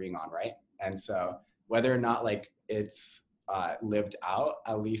kind of agreeing on, right? And so whether or not like it's lived out,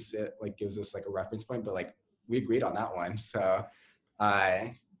 at least it like gives us like a reference point. But like we agreed on that one, so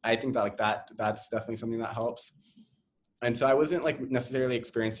I think that like that's definitely something that helps. And so I wasn't like necessarily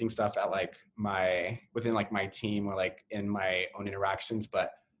experiencing stuff at like within like my team or like in my own interactions,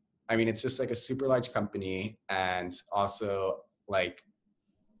 but I mean it's just like a super large company, and also like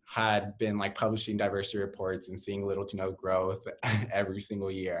had been like publishing diversity reports and seeing little to no growth every single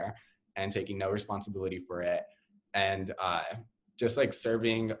year, and taking no responsibility for it, and just like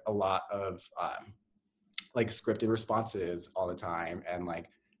serving a lot of like scripted responses all the time, and like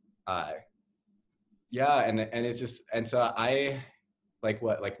uh, yeah, and it's just, and so like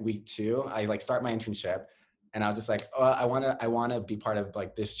week 2, I like start my internship, and I was just like, oh, I want to be part of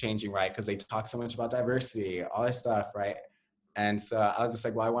like this changing, right? Because they talk so much about diversity, all this stuff, right? And so I was just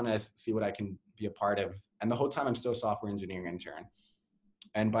like, well, I want to see what I can be a part of. And the whole time I'm still a software engineering intern.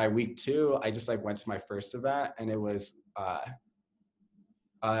 And by week 2, I just like went to my first event, and it was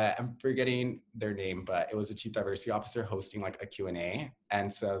I'm forgetting their name, but it was a chief diversity officer hosting like a Q&A.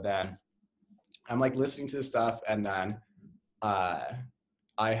 And so then I'm like listening to the stuff, and then I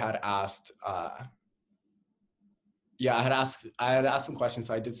had asked, I had asked some questions.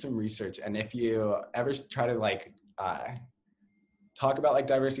 So I did some research, and if you ever try to like talk about like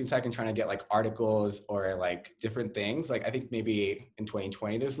diversity in tech and trying to get like articles or like different things, like I think maybe in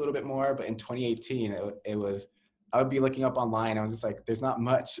 2020 there's a little bit more, but in 2018 it was, I would be looking up online. I was just like, there's not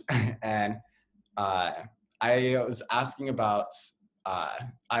much, and I was asking about.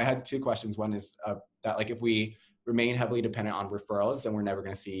 I had 2 questions. One is that like if we remain heavily dependent on referrals, then we're never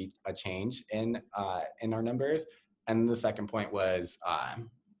going to see a change in our numbers. And the second point was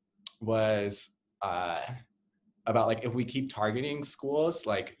about like if we keep targeting schools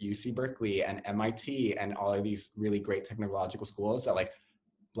like UC Berkeley and MIT and all of these really great technological schools that like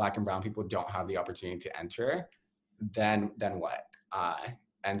Black and brown people don't have the opportunity to enter, then what?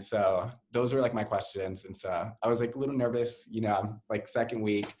 And so those were like my questions. And so I was like a little nervous, you know, like second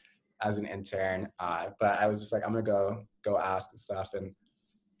week as an intern, but I was just like, I'm gonna go ask and stuff. And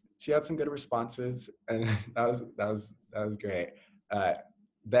she had some good responses, and that was great.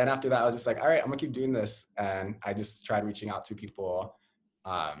 Then after that, I was just like, all right, I'm gonna keep doing this. And I just tried reaching out to people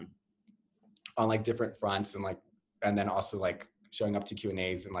on like different fronts, and then also like showing up to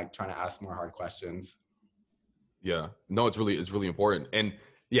Q&As and like trying to ask more hard questions. Yeah, no, it's really important. And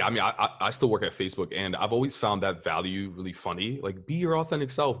yeah, I mean, I still work at Facebook, and I've always found that value really funny. Like, be your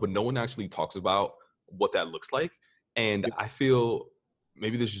authentic self, but no one actually talks about what that looks like. And I feel,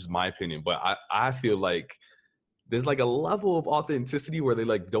 maybe this is just my opinion, but I feel like there's like a level of authenticity where they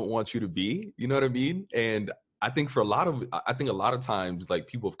like don't want you to be, you know what I mean? And I think a lot of times like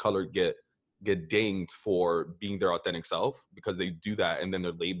people of color get dinged for being their authentic self because they do that, and then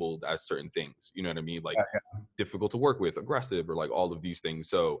they're labeled as certain things, you know what I mean? Like difficult to work with, aggressive, or like all of these things.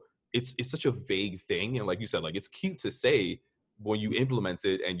 So it's such a vague thing. And like you said, like it's cute to say when you implement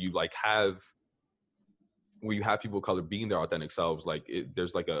it, and you like when you have people of color being their authentic selves, like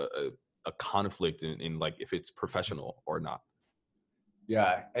there's like a conflict in like if it's professional or not.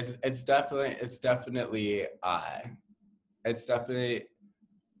 Yeah, it's definitely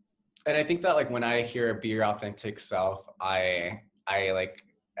and I think that like when I hear be your authentic self, I like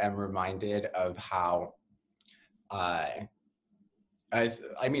am reminded of how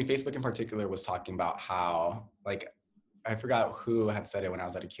Facebook in particular was talking about how like I forgot who had said it when I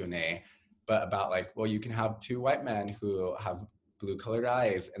was at a Q&A, but about like, well, you can have 2 white men who have blue colored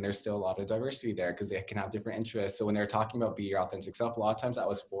eyes, and there's still a lot of diversity there because they can have different interests. So when they're talking about be your authentic self, a lot of times that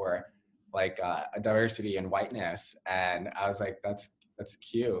was for like a diversity and whiteness. And I was like, that's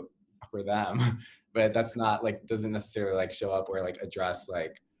cute for them, but that's not like, doesn't necessarily like show up or like address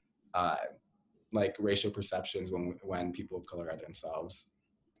like racial perceptions when people of color are themselves.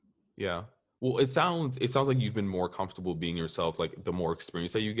 Yeah. Well, it sounds like you've been more comfortable being yourself, like the more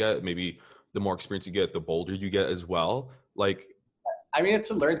experience that you get, maybe the more experience you get, the bolder you get as well. Like, I mean, it's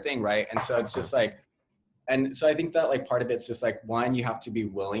a learned thing, right? And so it's just like, and so I think that like part of it's just like, one, you have to be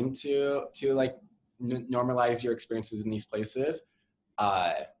willing to like normalize your experiences in these places.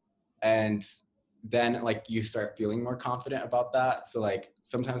 And then like you start feeling more confident about that. So like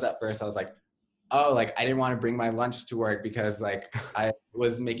sometimes at first I was like, oh, like I didn't want to bring my lunch to work because like I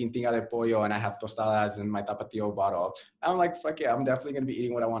was making tinga de pollo and I have tostadas in my tapatio bottle. I'm like, fuck yeah, I'm definitely going to be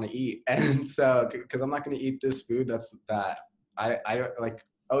eating what I want to eat. And so, because I'm not going to eat this food that I like,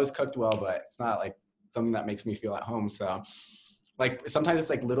 oh, it's cooked well, but it's not like something that makes me feel at home. So like sometimes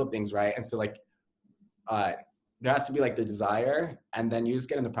it's like little things, right? And so like there has to be like the desire, and then you just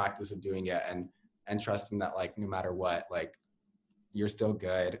get in the practice of doing it and trusting that like no matter what, like you're still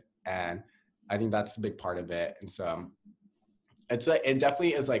good. And I think that's a big part of it. And so it's like, it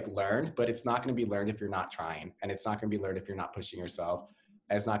definitely is like learned, but it's not going to be learned if you're not trying, and it's not going to be learned if you're not pushing yourself,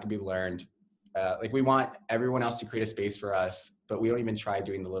 and it's not going to be learned. Like we want everyone else to create a space for us, but we don't even try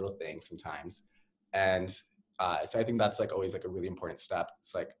doing the little things sometimes. And so I think that's like always like a really important step.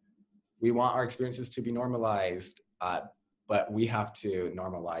 It's like, we want our experiences to be normalized, but we have to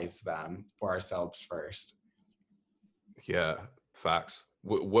normalize them for ourselves first. yeah, facts.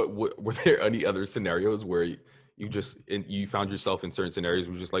 What were there any other scenarios where you found yourself in certain scenarios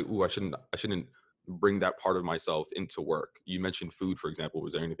where you're just like, ooh, I shouldn't bring that part of myself into work? You mentioned food, for example.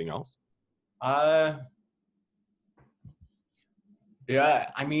 Was there anything else? Yeah,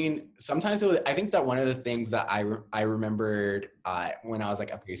 I mean, sometimes I think that one of the things that I remembered when I was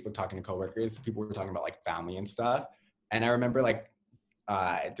like at Facebook talking to coworkers, people were talking about like family and stuff, and I remember like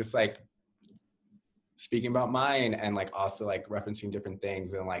just like speaking about mine and like also like referencing different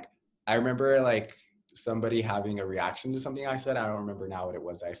things, and like I remember like somebody having a reaction to something I said. I don't remember now what it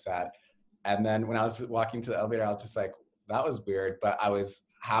was I said, and then when I was walking to the elevator, I was just like, that was weird, but I was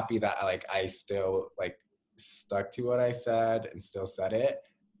happy that like I still like stuck to what I said and still said it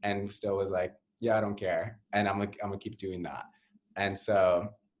and still was like, yeah, I don't care. And I'm gonna keep doing that. And so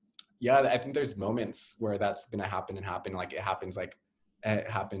yeah, I think there's moments where that's gonna happen and happen. Like it happens like it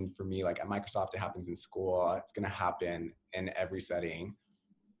happened for me like at Microsoft, it happens in school, it's gonna happen in every setting.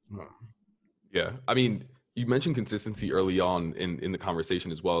 Hmm. Yeah. I mean, you mentioned consistency early on in the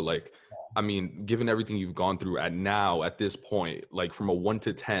conversation as well. Like, I mean, given everything you've gone through at this point, like from a 1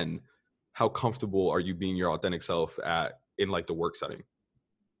 to 10, how comfortable are you being your authentic self in like the work setting?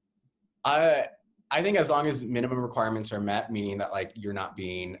 I I think as long as minimum requirements are met, meaning that like you're not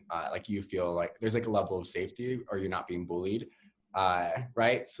being like you feel like there's like a level of safety or you're not being bullied,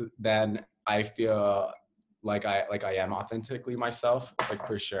 right? So then I feel like I am authentically myself, like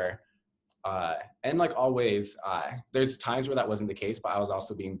for sure. And like always, there's times where that wasn't the case, but I was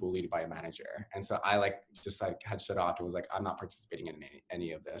also being bullied by a manager, and so I like just like had shut off and was like, I'm not participating in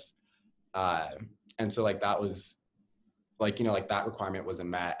any of this. Uh, and so like that was like like that requirement wasn't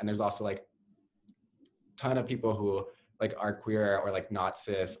met, and there's also like ton of people who like are queer or like not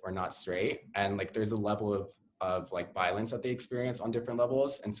cis or not straight, and like there's a level of like violence that they experience on different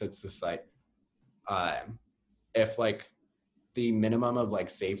levels, and so it's just like um if like the minimum of like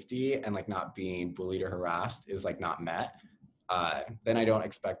safety and like not being bullied or harassed is like not met, then I don't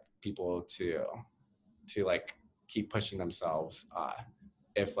expect people to like keep pushing themselves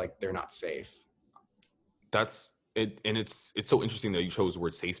if like they're not safe. That's it. And it's so interesting that you chose the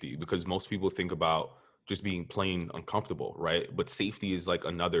word safety, because most people think about just being plain uncomfortable, right? But safety is like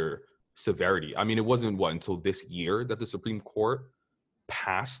another severity. I mean, it wasn't until this year that the Supreme Court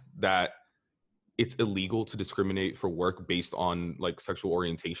passed that it's illegal to discriminate for work based on like sexual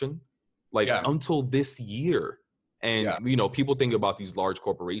orientation, like Yeah, until this year. And yeah, people think about these large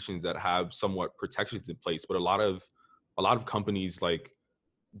corporations that have somewhat protections in place, but a lot of companies like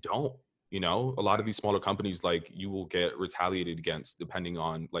don't. A lot of these smaller companies, like, you will get retaliated against depending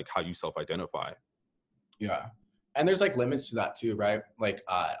on like how you self-identify. yeah. And there's like limits to that too, right? Like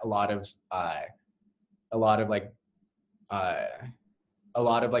a lot of like uh a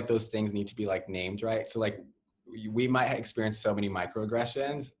lot of like those things need to be like named, right? So like we might experience so many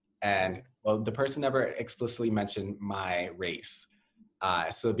microaggressions, and well, the person never explicitly mentioned my race.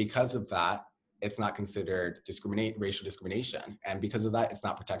 So because of that, it's not considered racial discrimination, and because of that, it's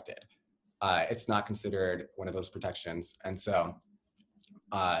not protected. It's not considered one of those protections, and so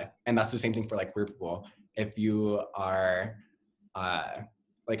and that's the same thing for like queer people. If you are uh,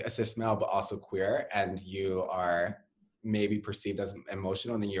 like a cis male but also queer, and you are maybe perceived as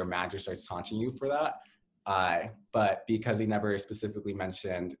emotional, and then your manager starts taunting you for that. But because he never specifically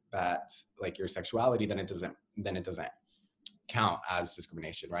mentioned that like your sexuality, then it doesn't count as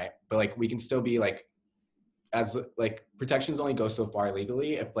discrimination, right? But like we can still be like as like protections only go so far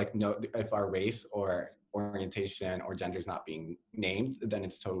legally if like no if our race or orientation or gender is not being named, then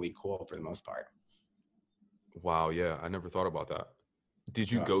it's totally cool for the most part. Wow, yeah, I never thought about that.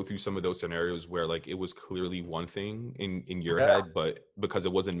 Did you Yeah. go through some of those scenarios where like it was clearly one thing in your Yeah. head, but because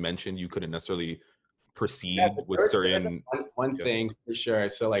it wasn't mentioned, you couldn't necessarily Yeah, proceed with there's certain? one Yeah. thing for sure.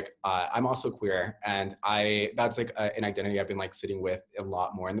 So like I'm also queer, and I that's like an identity I've been like sitting with a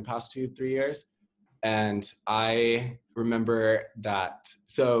lot more in the past 2 3 years. And I remember that.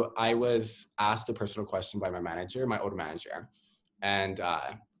 So I was asked a personal question by my manager, my old manager, and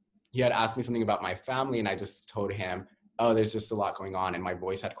he had asked me something about my family, and I just told him, "Oh, there's just a lot going on," and my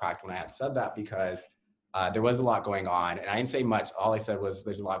voice had cracked when I had said that because there was a lot going on, and I didn't say much. All I said was,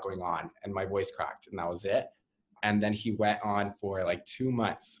 "There's a lot going on," and my voice cracked, and that was it. And then he went on for like 2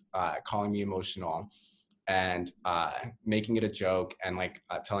 months, calling me emotional and making it a joke, and like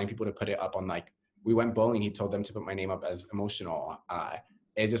telling people to put it up on like we went bowling. He told them to put my name up as emotional.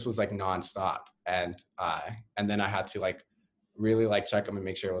 It just was like nonstop, and then I had to like really like check him and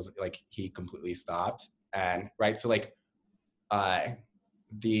make sure it was like he completely stopped. And right, so like uh,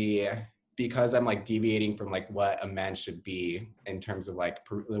 the because I'm like deviating from like what a man should be in terms of like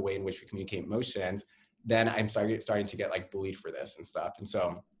the way in which we communicate emotions, then I'm starting to get like bullied for this and stuff. And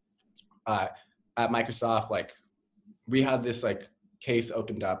so uh, at Microsoft, like we had this like case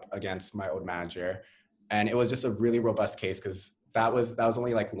opened up against my old manager, and it was just a really robust case because that was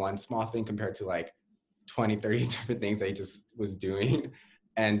only like one small thing compared to like 20, 30 different things that he just was doing.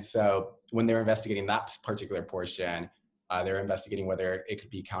 And so when they were investigating that particular portion, they were investigating whether it could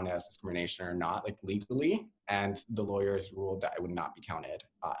be counted as discrimination or not, like legally. And the lawyers ruled that it would not be counted.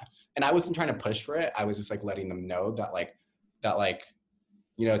 And I wasn't trying to push for it. I was just like letting them know that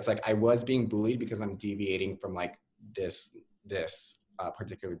it's like I was being bullied because I'm deviating from like this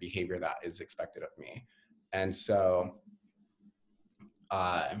particular behavior that is expected of me. And so,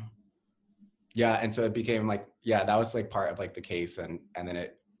 and so it became like, that was like part of like the case. And then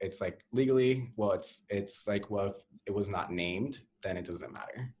it's like legally, well, it's like, well, if it was not named, then it doesn't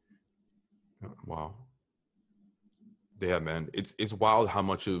matter. Wow. Yeah, man. It's wild how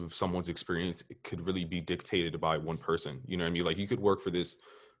much of someone's experience could really be dictated by one person. You know what I mean? Like you could work for this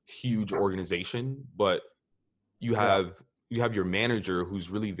huge organization, but you have your manager who's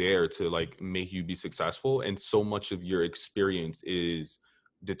really there to like make you be successful. And so much of your experience is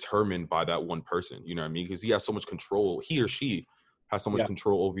determined by that one person. You know what I mean? Because he has so much control. He or she has so much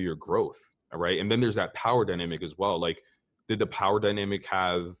control over your growth. All right. And then there's that power dynamic as well. Like, did the power dynamic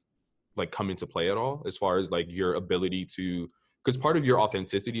have like come into play at all as far as like your ability to, because part of your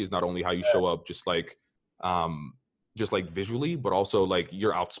authenticity is not only how you show up just like visually, but also like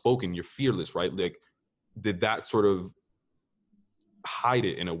you're outspoken, you're fearless, right? Like, did that sort of hide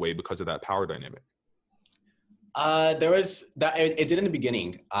it in a way because of that power dynamic? There was that it did in the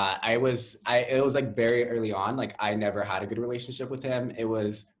beginning. It was like very early on. Like I never had a good relationship with him. It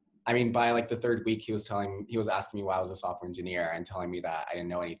was, I mean, by like the third week, he was asking me why I was a software engineer and telling me that I didn't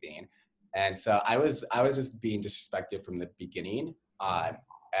know anything. And so I was just being disrespected from the beginning.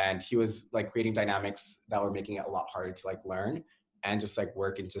 And he was like creating dynamics that were making it a lot harder to like learn and just like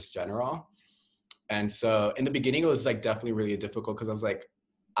work in just general. And so in the beginning, it was like definitely really difficult because I was like,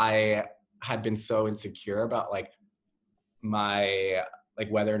 I had been so insecure about like my, like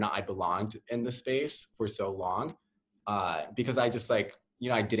whether or not I belonged in the space for so long. Because I just like,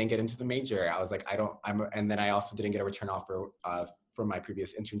 I didn't get into the major. I was like, and then I also didn't get a return offer from my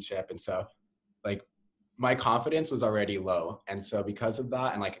previous internship. And so like my confidence was already low. And so because of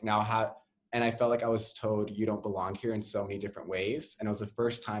that, and like and I felt like I was told you don't belong here in so many different ways. And it was the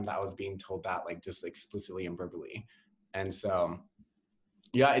first time that I was being told that, like just explicitly and verbally. And so,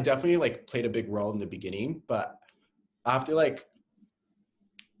 yeah, it definitely like played a big role in the beginning, but after like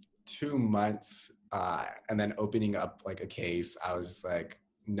 2 months and then opening up like a case, I was just like,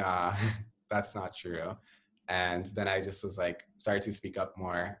 nah, that's not true. And then I just was like, started to speak up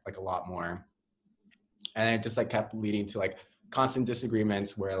more, like a lot more. And it just like kept leading to like constant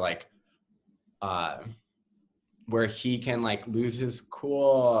disagreements where like, where he can like lose his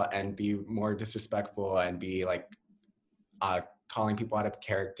cool and be more disrespectful and be like calling people out of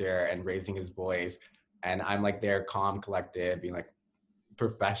character and raising his voice. And I'm like there calm, collected, being like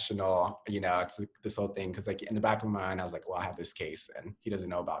professional, it's like this whole thing. Cause like in the back of my mind, I was like, well, I have this case and he doesn't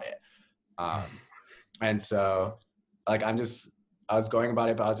know about it. And so like, I was going about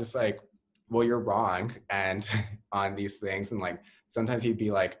it, but I was just like, well, you're wrong. And on these things. And like, sometimes he'd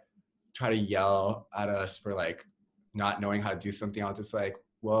be like, try to yell at us for like not knowing how to do something. I was just like,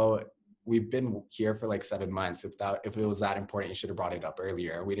 well, we've been here for like 7 months. If it was that important, you should have brought it up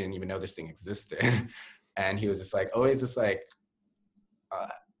earlier. We didn't even know this thing existed. And he was just like, always just like,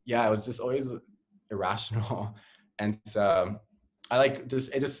 it was just always irrational. And so I like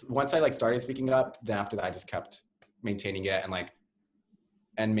once I like started speaking up, then after that I just kept maintaining it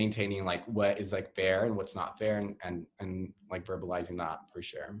and maintaining like what is like fair and what's not fair and like verbalizing that for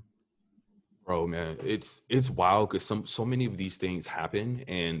sure. Bro, man, it's wild because so many of these things happen,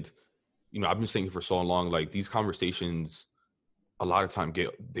 and I've been saying for so long, like these conversations a lot of time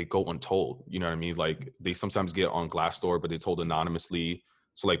they go untold. You know what I mean? Like they sometimes get on Glassdoor, but they're told anonymously,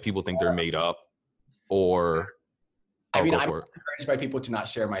 so like people think they're made up. Or I mean, I'm encouraged by people to not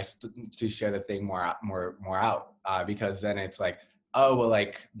share to share the thing more out because then it's like, oh well,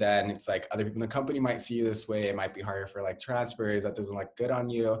 like then it's like other people in the company might see you this way. It might be harder for like transfers. That doesn't look good on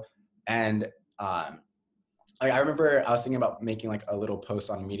you. And I remember I was thinking about making like a little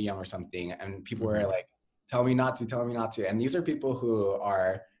post on Medium or something, and people were like, tell me not to. And these are people who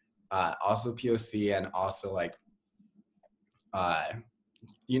are also POC and also like,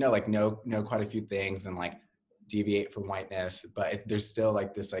 like know quite a few things and like deviate from whiteness, but there's still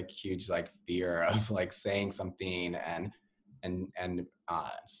like this like huge like fear of like saying something and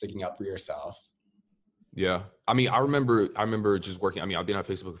sticking up for yourself. Yeah. I mean, I remember just working. I mean, I've been on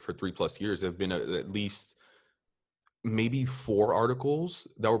Facebook for 3+ years. There have been at least maybe 4 articles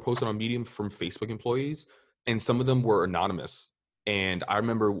that were posted on Medium from Facebook employees, and some of them were anonymous. And I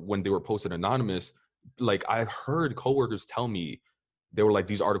remember when they were posted anonymous, like I've heard coworkers tell me, they were like,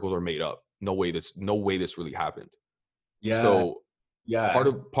 these articles are made up. no way this really happened. Yeah. So Yeah.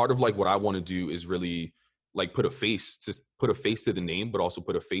 part of like what I want to do is really like put a face to the name, but also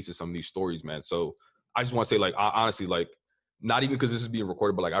put a face to some of these stories, man. So I just want to say, like, honestly, like, not even because this is being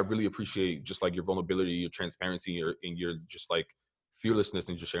recorded, but like I really appreciate just like your vulnerability, your transparency, and your just like fearlessness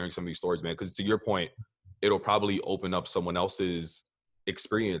and just sharing some of these stories, man. Because to your point, it'll probably open up someone else's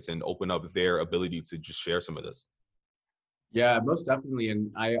experience and open up their ability to just share some of this. Yeah, most definitely. And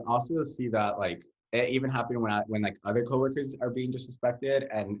I also see that like it even happened when like other coworkers are being disrespected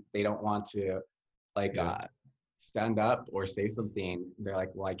and they don't want to like stand up or say something. They're like,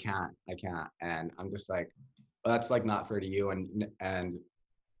 well, I can't. And I'm just like, well, that's like not fair to you. And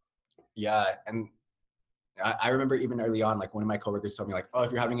yeah, and I remember even early on, like one of my coworkers told me like, oh,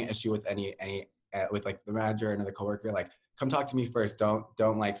 if you're having an issue with any with like the manager or another coworker, like come talk to me first.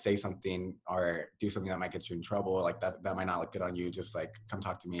 Don't like say something or do something that might get you in trouble. Like that might not look good on you. Just like come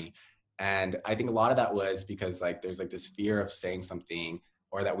talk to me. And I think a lot of that was because like there's like this fear of saying something,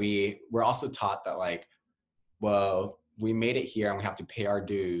 or that we're also taught that like, well, we made it here and we have to pay our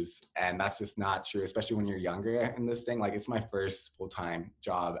dues. And that's just not true, especially when you're younger in this thing. Like it's my first full-time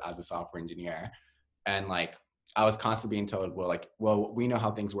job as a software engineer. And like, I was constantly being told, well, we know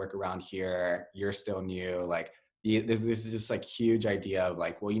how things work around here. You're still new. Like this is just like huge idea of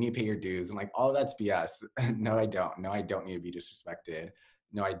like, well, you need to pay your dues. And like, all that's BS. No, I don't. No, I don't need to be disrespected.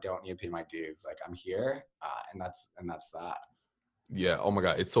 No, I don't need to pay my dues. Like I'm here and that's that. Yeah. Oh my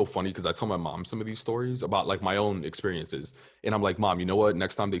God. It's so funny because I tell my mom some of these stories about like my own experiences. And I'm like, Mom, you know what?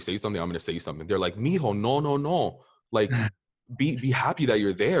 Next time they say something, I'm going to say something. They're like, Mijo, no. Like, be happy that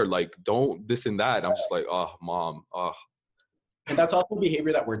you're there. Like, don't this and that. I'm just like, oh, Mom. Oh. And that's also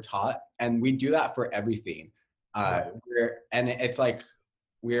behavior that we're taught. And we do that for everything. And it's like,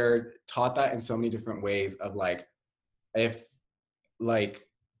 we're taught that in so many different ways of like, if like,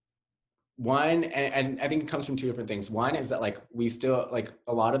 one, and I think it comes from two different things. One is that like we still like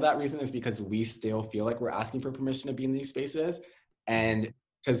a lot of that reason is because we still feel like we're asking for permission to be in these spaces, and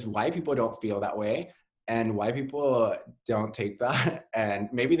because white people don't feel that way, and white people don't take that, and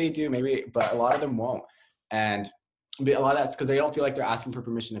maybe they do, maybe, but a lot of them won't, and a lot of that's because they don't feel like they're asking for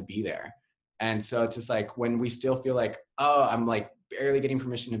permission to be there, and so it's just like when we still feel like, oh, I'm like barely getting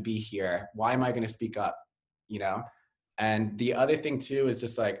permission to be here. Why am I going to speak up? You know, and the other thing too is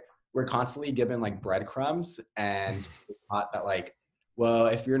just like, we're constantly given like breadcrumbs and taught that like, well,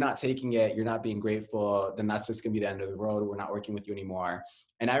 if you're not taking it, you're not being grateful, then that's just gonna be the end of the road. We're not working with you anymore.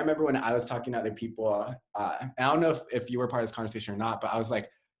 And I remember when I was talking to other people, I don't know if you were part of this conversation or not, but I was like,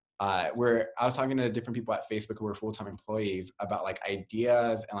 I was talking to different people at Facebook who were full-time employees about like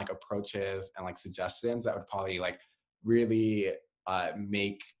ideas and like approaches and like suggestions that would probably like really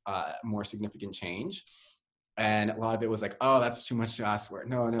make more significant change. And a lot of it was like, oh, that's too much to ask for.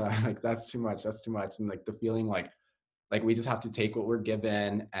 No, like that's too much. And like the feeling like we just have to take what we're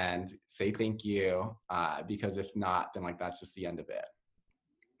given and say thank you. Because if not, then like that's just the end of it.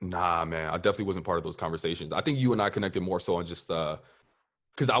 Nah, man, I definitely wasn't part of those conversations. I think you and I connected more so on just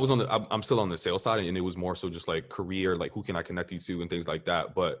because I'm still on the sales side, and it was more so just like career, like who can I connect you to and things like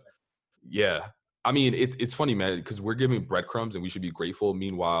that. But yeah, I mean, it's funny, man, because we're giving breadcrumbs and we should be grateful.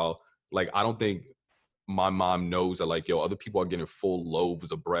 Meanwhile, like I don't think my mom knows that like, yo, other people are getting full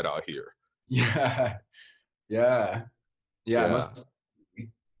loaves of bread out here. Yeah. The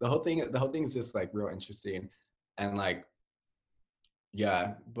whole thing is just like real interesting, and like,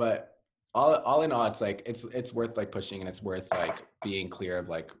 yeah, but all in all, it's like, it's worth like pushing, and it's worth like being clear of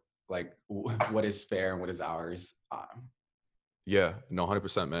like what is fair and what is ours. Yeah, no,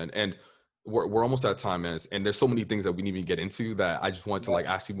 100%, man. And we're almost at time, man. And there's so many things that we didn't even get into that I just want to like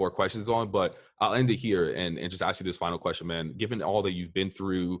ask you more questions on, but I'll end it here and just ask you this final question, man. Given all that you've been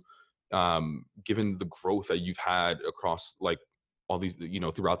through, given the growth that you've had across like all these, you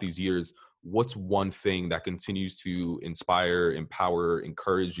know, throughout these years, what's one thing that continues to inspire, empower,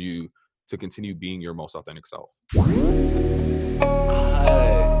 encourage you to continue being your most authentic self? The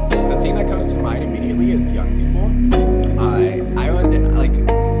thing that comes to mind immediately is young people.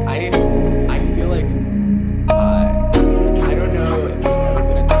 I feel like I don't know if there's ever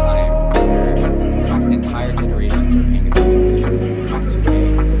been a time where entire generations are paying attention to today.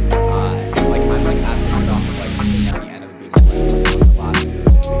 And like I'm like at the stop of like being at the end of being like the last year,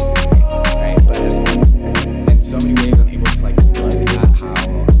 basically, right? But in so many ways, I'm able to like look at how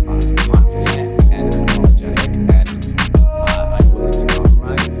confident and unapologetic and unwilling to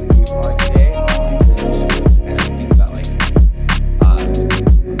compromise youth are today on these issues, and I think that like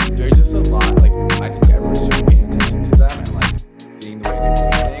there's just a lot, like I think everyone should be paying attention to them and like seeing the way they do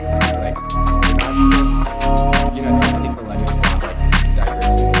things. Like not just, you know, I think the language is not like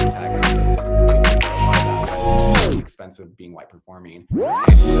diversity in tech, defense of being white performing.